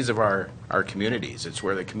mainstays of our communities. It's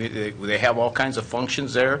where they have all kinds of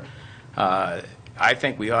functions there. I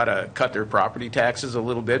think we ought to cut their property taxes a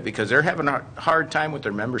little bit, because they're having a hard time with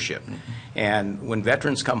their membership. And when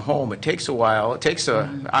veterans come home, it takes a while.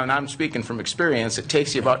 And I'm speaking from experience, it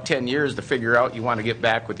takes you about 10 years to figure out you want to get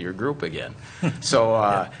back with your group again.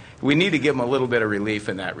 So we need to give them a little bit of relief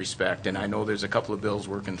in that respect. And I know there's a couple of bills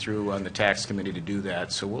working through on the tax committee to do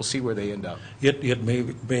that. So we'll see where they end up. It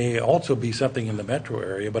may also be something in the metro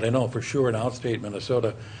area, but I know for sure in outstate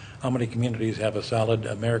Minnesota, how many communities have a solid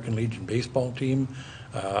American Legion baseball team,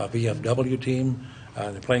 a VFW team?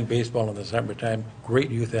 They're playing baseball in the summertime.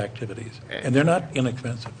 Great youth activities, and they're not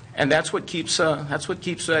inexpensive. And that's what keeps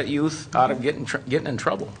that youth out of getting in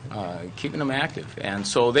trouble, keeping them active. And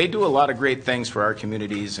so they do a lot of great things for our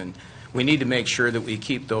communities, and we need to make sure that we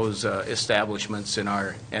keep those establishments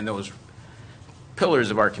and those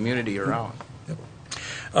pillars of our community around. Yep.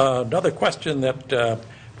 Another question that.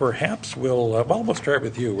 Perhaps we'll start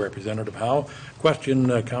with you, Representative Howe.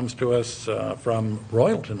 Question comes to us from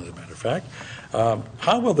Royalton, as a matter of fact.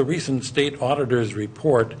 How will the recent state auditor's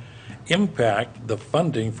report impact the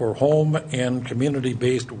funding for home and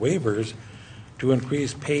community-based waivers to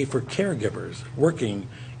increase pay for caregivers working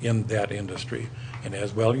in that industry? And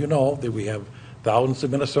as well, you know that we have thousands of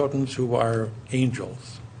Minnesotans who are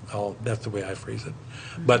angels. Oh, that's the way I phrase it.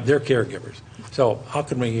 But they're caregivers. So how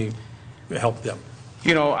can we help them?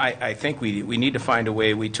 I think we need to find a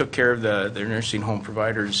way. We took care of the nursing home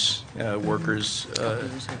providers, workers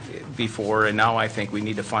before, and now I think we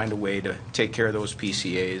need to find a way to take care of those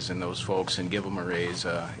PCAs and those folks and give them a raise.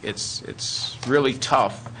 It's really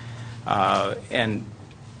tough, and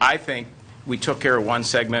I think we took care of one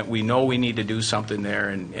segment. We know we need to do something there,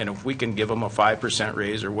 and if we can give them a 5%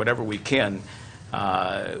 raise or whatever we can,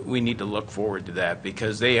 we need to look forward to that,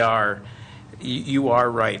 because they are. You are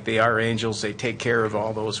right. They are angels. They take care of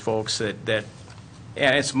all those folks and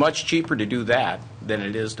it's much cheaper to do that than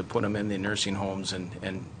it is to put them in the nursing homes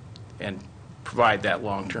and provide that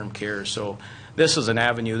long-term care. So this is an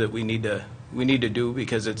avenue that we need to do,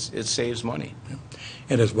 because it saves money.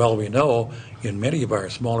 And as well we know, in many of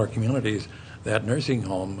our smaller communities, that nursing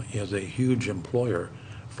home is a huge employer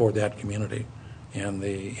for that community. And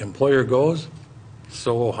the employer goes,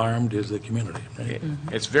 so harmed is the community. Right?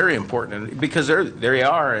 It's very important, because they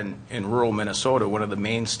are in rural Minnesota one of the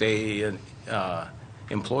mainstay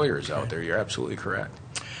employers out there. You're absolutely correct.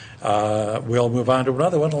 We'll move on to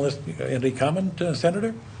another one. Any comment,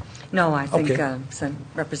 Senator? No, I think Okay.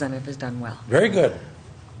 Representative has done well. Very good.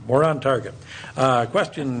 More on target.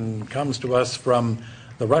 Question comes to us from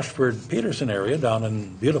the Rushford-Peterson area down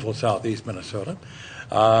in beautiful southeast Minnesota.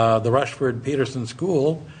 The Rushford-Peterson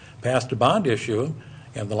School passed a bond issue,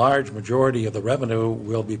 and the large majority of the revenue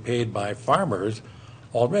will be paid by farmers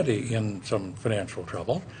already in some financial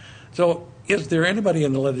trouble. So is there anybody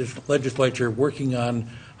in the legislature working on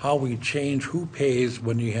how we change who pays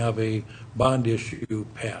when you have a bond issue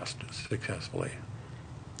passed successfully?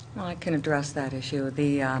 Well, I can address that issue.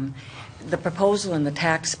 The proposal in the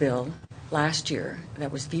tax bill last year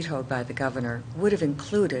that was vetoed by the governor would have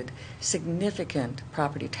included significant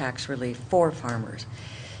property tax relief for farmers.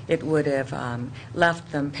 It would have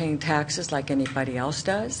left them paying taxes like anybody else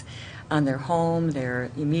does on their home,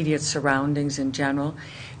 their immediate surroundings in general,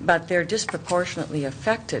 but they're disproportionately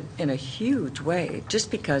affected in a huge way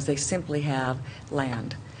just because they simply have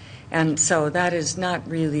land. And so that is not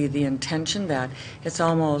really the intention, that it's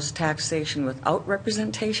almost taxation without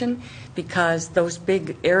representation, because those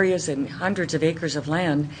big areas and hundreds of acres of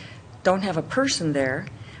land don't have a person there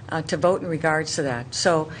to vote in regards to that.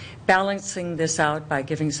 So balancing this out by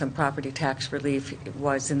giving some property tax relief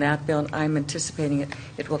was in that bill, and I'm anticipating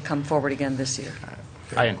it will come forward again this year.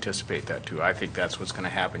 I anticipate that, too. I think that's what's going to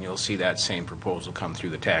happen. You'll see that same proposal come through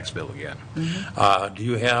the tax bill again. Do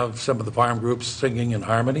you have some of the farm groups singing in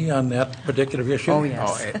harmony on that particular issue? Oh,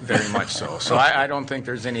 yes. Oh, very much so. So I don't think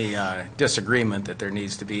there's any disagreement that there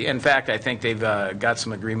needs to be. In fact, I think they've got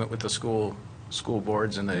some agreement with the school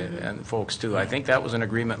boards and the folks, too. I think that was an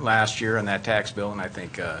agreement last year on that tax bill, and I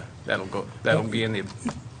think that'll be in the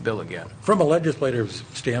bill again. From a legislator's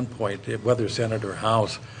standpoint, whether Senate or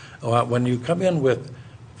House, when you come in with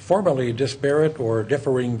formally disparate or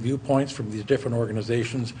differing viewpoints from these different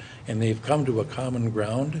organizations and they've come to a common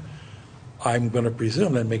ground, I'm going to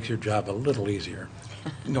presume that makes your job a little easier.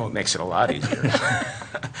 No, it makes it a lot easier.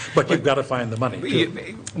 But you've got to find the money,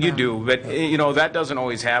 too. You do, but that doesn't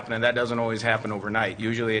always happen, and that doesn't always happen overnight.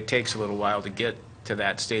 Usually it takes a little while to get to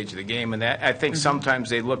that stage of the game, and that I think sometimes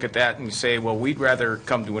they look at that and say, well, we'd rather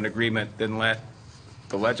come to an agreement than let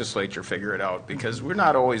the legislature figure it out, because we're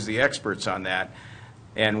not always the experts on that.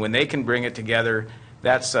 And when they can bring it together,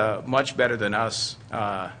 that's much better than us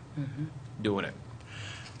doing it.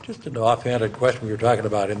 Just an offhanded question we were talking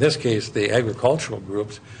about. In this case, the agricultural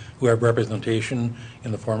groups who have representation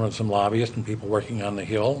in the form of some lobbyists and people working on the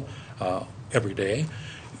Hill every day.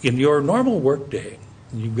 In your normal work day,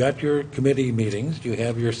 you've got your committee meetings, you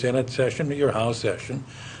have your Senate session or your House session.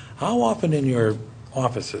 How often in your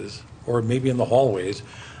offices, or maybe in the hallways,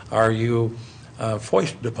 are you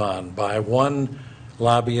foisted upon by one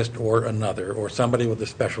lobbyist or another, or somebody with a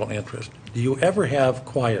special interest? Do you ever have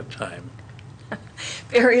quiet time?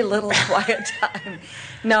 Very little quiet time.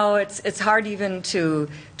 No, it's hard even to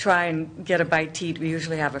try and get a bite to eat. We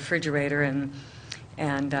usually have a refrigerator, and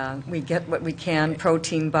we get what we can,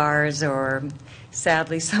 protein bars, or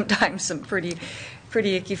sadly sometimes some pretty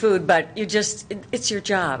icky food, but it's your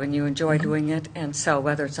job and you enjoy doing it. And so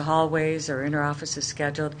whether it's the hallways or inter-offices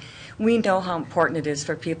scheduled, we know how important it is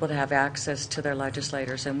for people to have access to their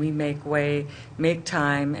legislators, and we make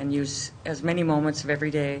time and use as many moments of every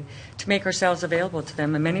day to make ourselves available to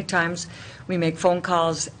them. And many times we make phone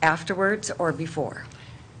calls afterwards or before.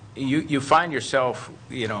 You find yourself,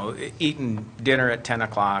 eating dinner at 10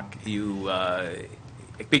 o'clock,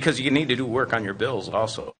 because you need to do work on your bills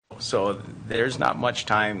also. So there's not much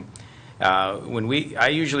time.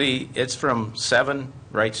 It's from 7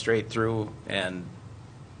 right straight through, and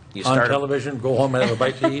you start on television, go home and have a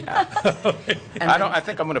bite to eat. I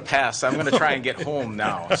think I'm going to pass. I'm going to try and get home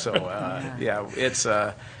now. So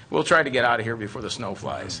we'll try to get out of here before the snow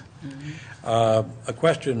flies. A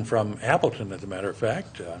question from Appleton, as a matter of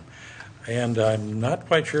fact, and I'm not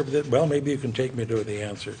quite sure, but maybe you can take me to the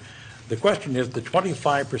answer. The question is the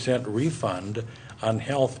 25% refund on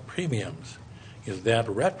health premiums. Is that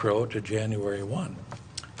retro to January 1?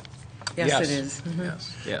 Yes, it is. Mm-hmm.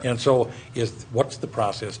 Yes. Yeah. And so what's the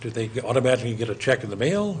process? Do they automatically get a check in the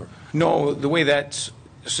mail? Or? No, the way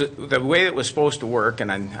it was supposed to work,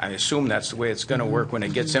 and I assume that's the way it's going to work when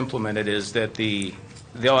it gets implemented, is that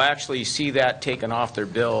they'll actually see that taken off their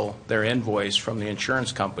bill, their invoice from the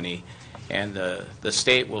insurance company, and the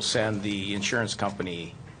state will send the insurance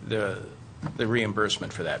company the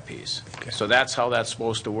reimbursement for that piece. Okay. So that's how that's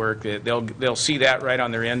supposed to work. They'll see that right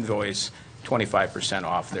on their invoice, 25%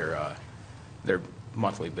 off their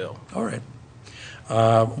monthly bill. All right.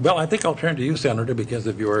 Well, I think I'll turn to you, Senator, because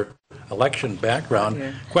of your election background.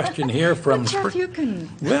 Yeah. Question here from... Jeff, you can...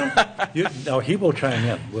 Well, no, he will chime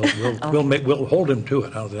in. We'll hold him to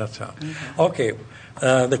it. How does that sound? Okay.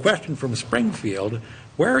 The question from Springfield,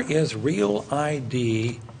 where is Real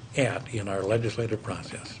ID at in our legislative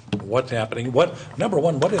process? What's happening? Number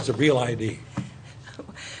one, what is a Real ID?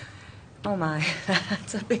 Oh, my.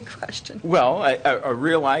 That's a big question. Well, a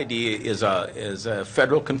real ID is a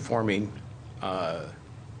federal conforming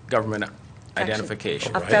government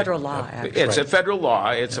identification. A federal law, actually. It's a federal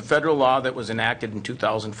law. It's a federal law that was enacted in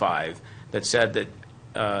 2005 that said that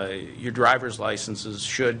your driver's licenses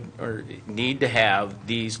should or need to have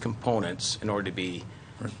these components in order to be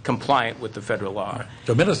compliant with the federal law. Right.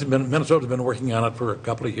 So Minnesota's been working on it for a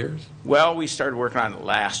couple of years? Well, we started working on it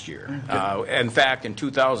last year. In fact, in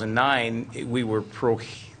 2009,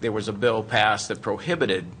 there was a bill passed that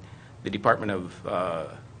prohibited the Department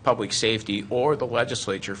of Public Safety or the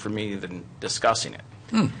legislature from even discussing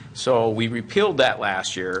it. So we repealed that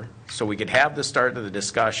last year so we could have the start of the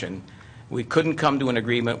discussion. We couldn't come to an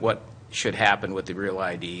agreement what should happen with the Real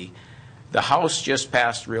ID. The House just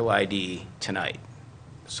passed Real ID tonight.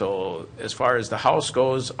 So as far as the House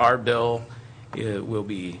goes, our bill will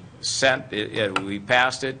be sent. We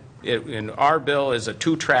passed it. And our bill is a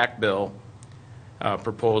two-track bill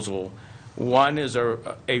proposal. One is a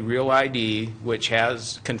Real ID, which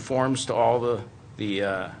conforms to all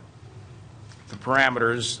the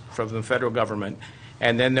parameters from the federal government.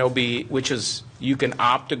 And then there'll be, you can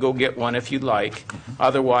opt to go get one if you'd like.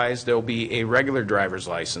 Otherwise, there'll be a regular driver's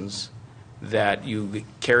license that you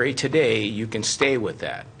carry today. You can stay with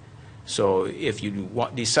that. So if you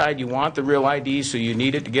decide you want the Real ID, so you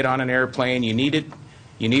need it to get on an airplane, you need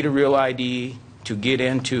a Real ID to get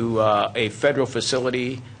into a federal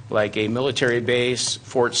facility like a military base,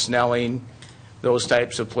 Fort Snelling, those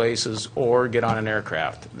types of places, or get on an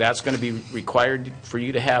aircraft. That's going to be required for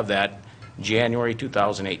you to have that January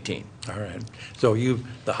 2018. All right. So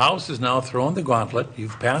the House is now throwing the gauntlet.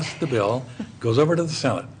 You've passed the bill. Goes over to the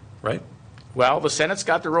Senate, right? Well, the Senate's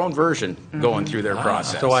got their own version going through their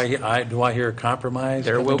process. So do I hear a compromise?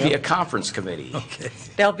 There will be a conference committee. Okay.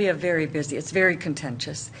 They'll be it's very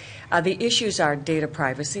contentious. The issues are data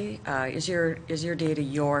privacy. Is your data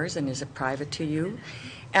yours, and is it private to you?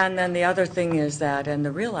 And then the other thing is that, and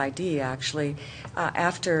the Real ID actually,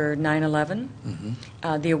 after 9/11,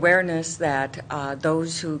 the awareness that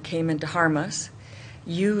those who came in to harm us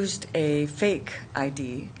used a fake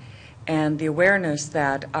ID, and the awareness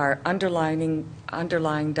that our underlying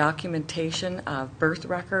documentation of birth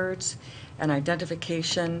records and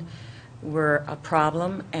identification were a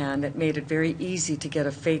problem, and it made it very easy to get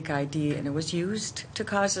a fake ID, and it was used to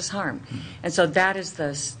cause us harm. And so that is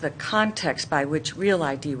the context by which Real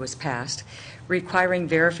ID was passed, requiring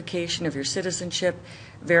verification of your citizenship,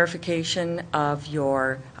 verification of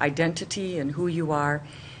your identity and who you are.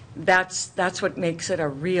 That's what makes it a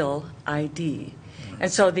Real ID.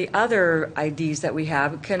 And so the other IDs that we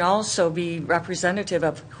have can also be representative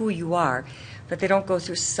of who you are, but they don't go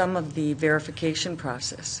through some of the verification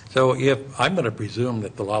process. So I'm going to presume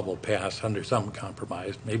that the law will pass under some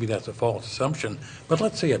compromise. Maybe that's a false assumption, but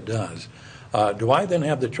let's say it does. Do I then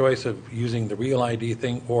have the choice of using the Real ID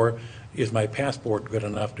thing, or is my passport good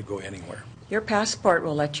enough to go anywhere? Your passport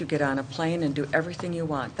will let you get on a plane and do everything you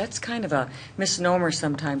want. That's kind of a misnomer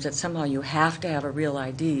sometimes, that somehow you have to have a Real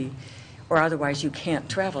ID or otherwise you can't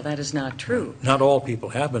travel. That is not true. Not all people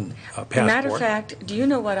have a passport. Matter of fact, do you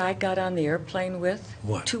know what I got on the airplane with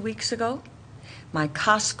 2 weeks ago? My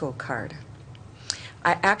Costco card.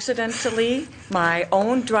 I accidentally, my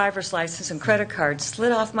own driver's license and credit card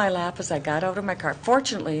slid off my lap as I got out of my car.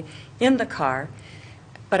 Fortunately, in the car,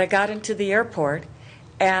 but I got into the airport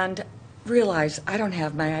and realized I don't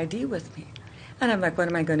have my ID with me. And I'm like, what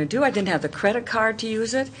am I going to do? I didn't have the credit card to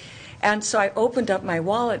use it. And so I opened up my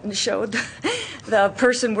wallet and showed the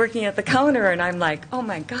person working at the counter, and I'm like, oh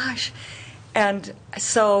my gosh. And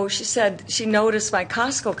so she said, she noticed my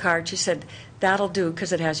Costco card. She said, that'll do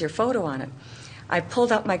because it has your photo on it. I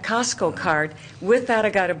pulled out my Costco card. With that, I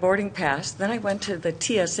got a boarding pass. Then I went to the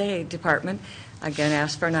TSA department. Again,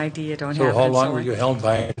 asked for an ID. I don't have it. So how long were you held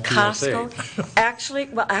by Costco? TSA?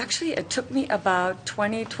 Actually, it took me about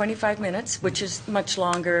 20, 25 minutes, which is much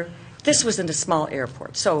longer. This was in a small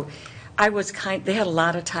airport, so they had a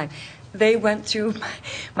lot of time. They went through,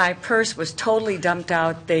 my purse was totally dumped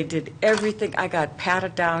out. They did everything. I got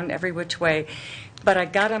patted down every which way. But I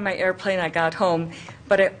got on my airplane, I got home.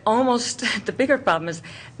 But the bigger problem is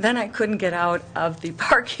then I couldn't get out of the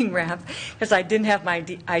parking ramp because I didn't have my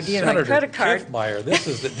ID and my credit card. Senator Kiffmeyer,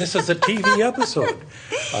 this is a TV episode.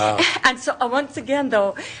 And so once again,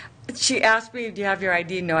 though, She asked me, do you have your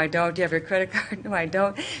ID? No, I don't. Do you have your credit card? No, I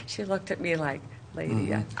don't. She looked at me like,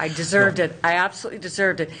 lady, I deserved it. I absolutely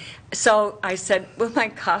deserved it. So I said, will my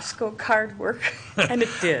Costco card work? And it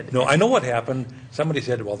did. No, I know what happened. Somebody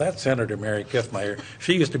said, well, that's Senator Mary Kiffmeyer.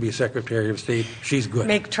 She used to be Secretary of State. She's good.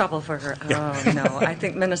 Make trouble for her. Oh, no. I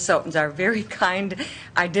think Minnesotans are very kind.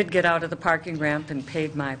 I did get out of the parking ramp and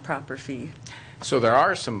paid my proper fee. So there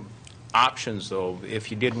are some options, though,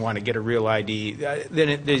 if you didn't want to get a real ID.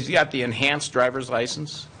 Then there's got the enhanced driver's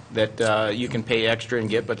license that you can pay extra and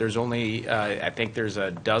get, but there's only, I think there's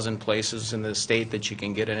a dozen places in the state that you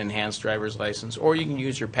can get an enhanced driver's license, or you can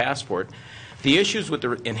use your passport. The issues with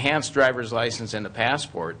the enhanced driver's license and the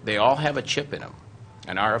passport, they all have a chip in them,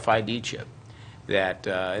 an RFID chip, that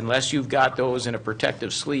unless you've got those in a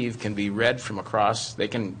protective sleeve, can be read from across, they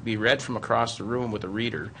can be read from across the room with a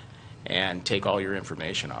reader and take all your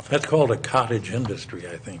information off. That's called a cottage industry,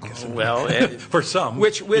 I think. Isn't it? Well, for some.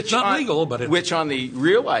 Which it's not on, legal, but which on the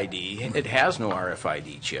real ID, it has no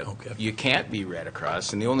RFID chip. Okay. You can't be read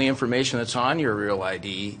across, and the only information that's on your real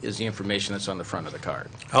ID is the information that's on the front of the card.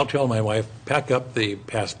 I'll tell my wife, pack up the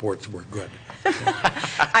passports, we're good.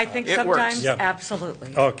 I think It sometimes, works. Yeah.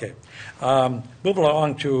 absolutely. Okay. Move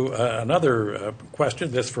along to another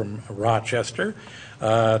question, this from Rochester.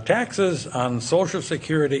 Taxes on Social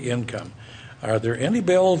Security income. Are there any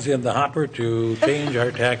bills in the hopper to change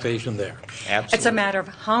our taxation there? Absolutely. It's a matter of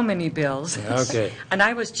how many bills. Okay. And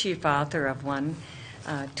I was chief author of one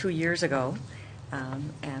 2 years ago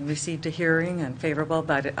and received a hearing and favorable,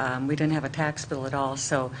 but we didn't have a tax bill at all.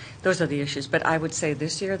 So those are the issues. But I would say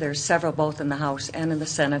this year there's several both in the House and in the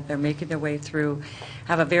Senate. They're making their way through,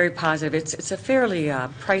 have a very positive. It's a fairly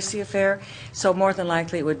pricey affair, so more than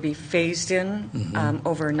likely it would be phased in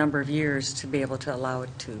over a number of years to be able to allow it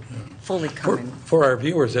to fully come in. For our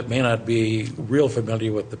viewers that may not be real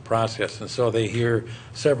familiar with the process, and so they hear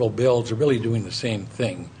several bills are really doing the same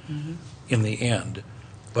thing in the end.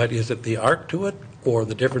 But is it the art to it, or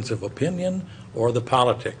the difference of opinion, or the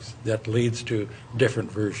politics that leads to different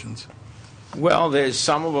versions? Well, there's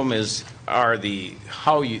some of them are the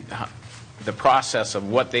the process of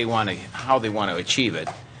what they want to, how they want to achieve it.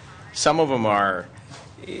 Some of them are,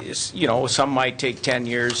 some might take 10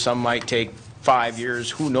 years, some might take 5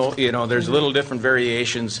 years. Who knows? There's little different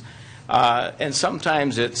variations, and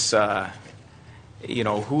sometimes it's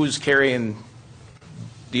who's carrying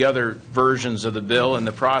the other versions of the bill and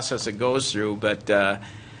the process it goes through. But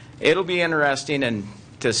it'll be interesting and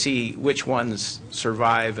to see which ones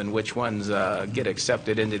survive and which ones get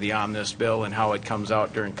accepted into the omnibus bill and how it comes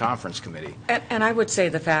out during conference committee. And I would say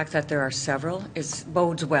the fact that there are several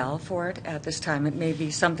bodes well for it at this time. It may be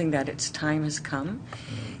something that its time has come.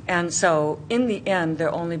 And so in the end,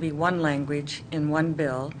 there'll only be one language in one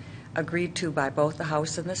bill agreed to by both the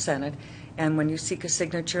House and the Senate. And when you seek a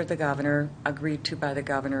signature of the governor, agreed to by the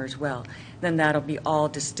governor as well. Then that'll be all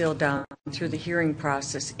distilled down through the hearing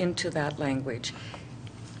process into that language.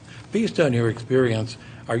 Based on your experience,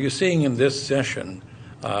 are you seeing in this session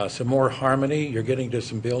some more harmony? You're getting to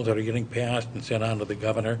some bills that are getting passed and sent on to the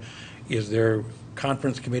governor. Is there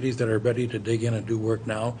conference committees that are ready to dig in and do work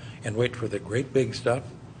now and wait for the great big stuff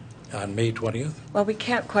on May 20th? Well, we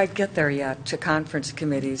can't quite get there yet to conference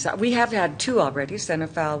committees. We have had two already,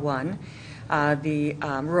 Senate File 1, the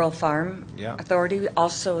Rural Farm Authority,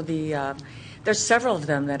 also there's several of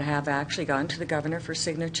them that have actually gone to the governor for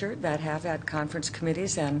signature that have had conference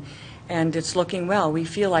committees, and it's looking well. We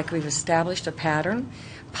feel like we've established a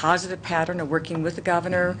positive pattern of working with the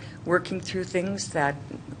governor, working through things that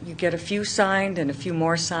you get a few signed and a few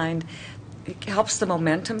more signed. It helps the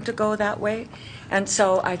momentum to go that way. And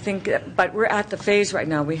so I think, but we're at the phase right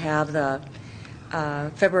now. We have the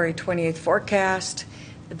February 28th forecast,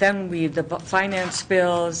 then the finance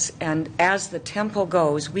bills, and as the tempo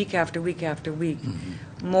goes, week after week after week,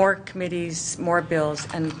 more committees, more bills,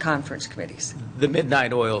 and conference committees. The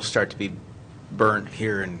midnight oil start to be burnt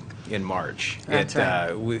here in March. That's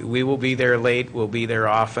right. We will be there late, we'll be there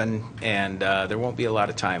often, and there won't be a lot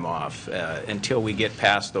of time off until we get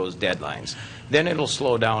past those deadlines. Then it'll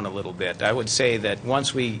slow down a little bit. I would say that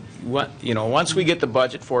once we get the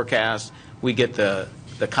budget forecast, we get the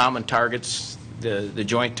common targets, the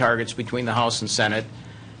joint targets between the House and Senate,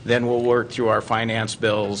 then we'll work through our finance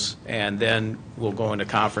bills, and then we'll go into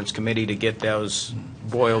conference committee to get those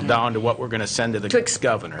boiled down to what we're going to send to the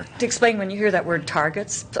governor. To explain, when you hear that word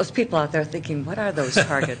targets, those people out there thinking, what are those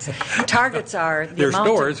targets? Targets are the There's amount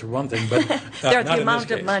stores, for one thing, but they're not the in amount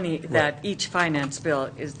this of case. money Right. that each finance bill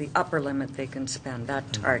is the upper limit they can spend,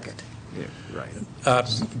 that target. Yeah,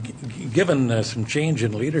 right. Given some change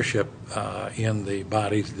in leadership in the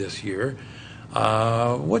bodies this year,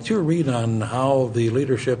 What's your read on how the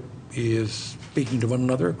leadership is speaking to one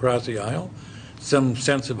another across the aisle? Some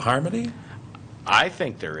sense of harmony? I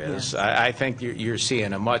think there is. I think you're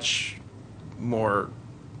seeing a much more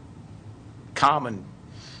common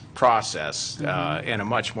process and a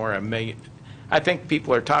much more I think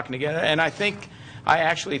people are talking together, and I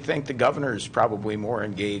actually think the governor is probably more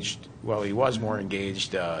engaged. Well, he was more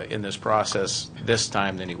engaged in this process this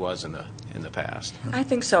time than he was in the past. I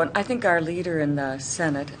think so. And I think our leader in the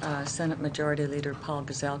Senate, Senate Majority Leader Paul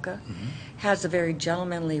Gazelka, has a very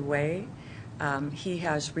gentlemanly way. He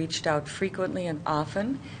has reached out frequently and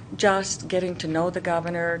often, just getting to know the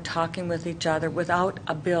governor, talking with each other without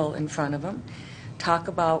a bill in front of him, talk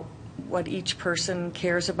about what each person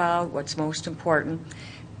cares about, what's most important.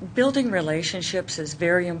 Building relationships is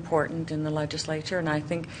very important in the legislature, and I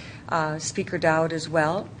think Speaker Dowd as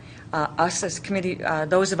well, us as committee,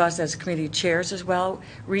 those of us as committee chairs as well,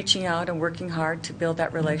 reaching out and working hard to build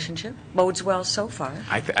that relationship bodes well so far.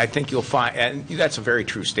 I think you'll find, and that's a very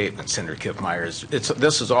true statement, Senator Kiffmeyer.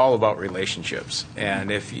 This is all about relationships, and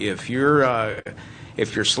if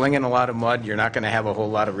you're slinging a lot of mud, you're not going to have a whole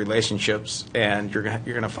lot of relationships, and you're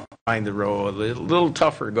going to find the road a little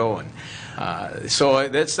tougher going. So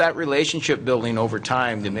it's that relationship building over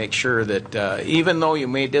time to make sure that even though you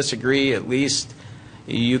may disagree, at least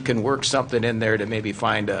you can work something in there to maybe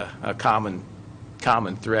find a common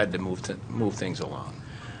thread to move things along.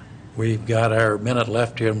 We've got our minute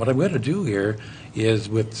left here, and what I'm going to do here is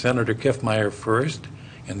with Senator Kiffmeyer first,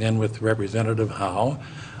 and then with Representative Howe.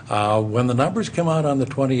 When the numbers come out on the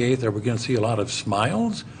 28th, are we going to see a lot of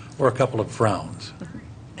smiles or a couple of frowns?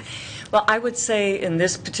 Well, I would say in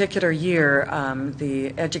this particular year,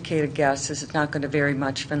 the educated guess is it's not going to vary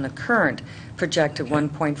much from the current projected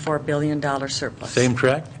 $1.4 billion surplus. Same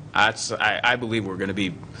track? I believe we're going to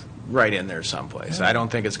be right in there someplace. I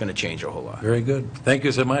don't think it's going to change a whole lot. Very good. Thank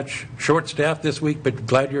you so much. Short staff this week, but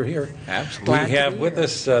glad you're here. Absolutely. Glad We have with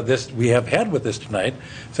us we have had with us tonight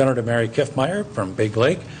Senator Mary Kiffmeyer from Big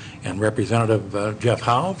Lake and Representative Jeff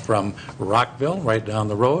Howe from Rockville, right down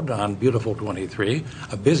the road on beautiful 23,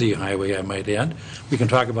 a busy highway, I might add. We can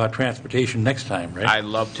talk about transportation next time, right? I'd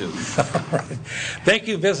love to. All right. Thank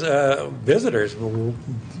you, visitors,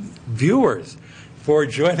 viewers, for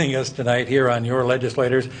joining us tonight here on Your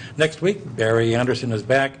Legislators. Next week, Barry Anderson is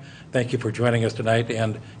back. Thank you for joining us tonight,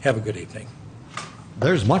 and have a good evening.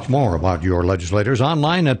 There's much more about Your Legislators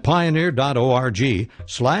online at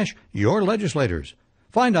pioneer.org/yourlegislators.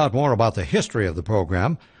 Find out more about the history of the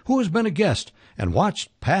program, who has been a guest, and watch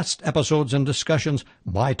past episodes and discussions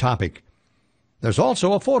by topic. There's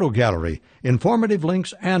also a photo gallery, informative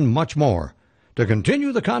links, and much more. To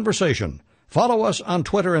continue the conversation, follow us on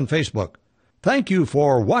Twitter and Facebook. Thank you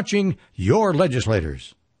for watching Your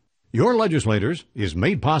Legislators. Your Legislators is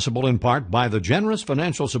made possible in part by the generous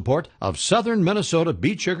financial support of Southern Minnesota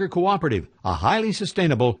Beet Sugar Cooperative, a highly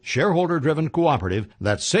sustainable, shareholder-driven cooperative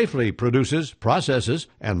that safely produces, processes,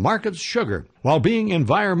 and markets sugar while being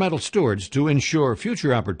environmental stewards to ensure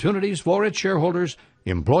future opportunities for its shareholders,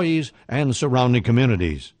 employees, and surrounding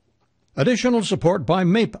communities. Additional support by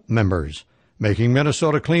MAPE members, making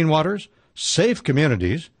Minnesota clean waters, safe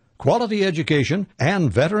communities, quality education, and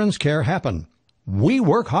veterans care happen. We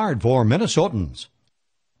work hard for Minnesotans.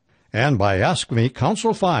 And by Ask Me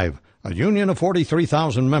Council 5, a union of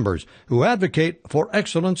 43,000 members who advocate for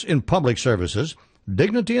excellence in public services,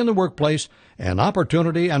 dignity in the workplace, and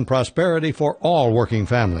opportunity and prosperity for all working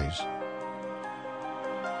families.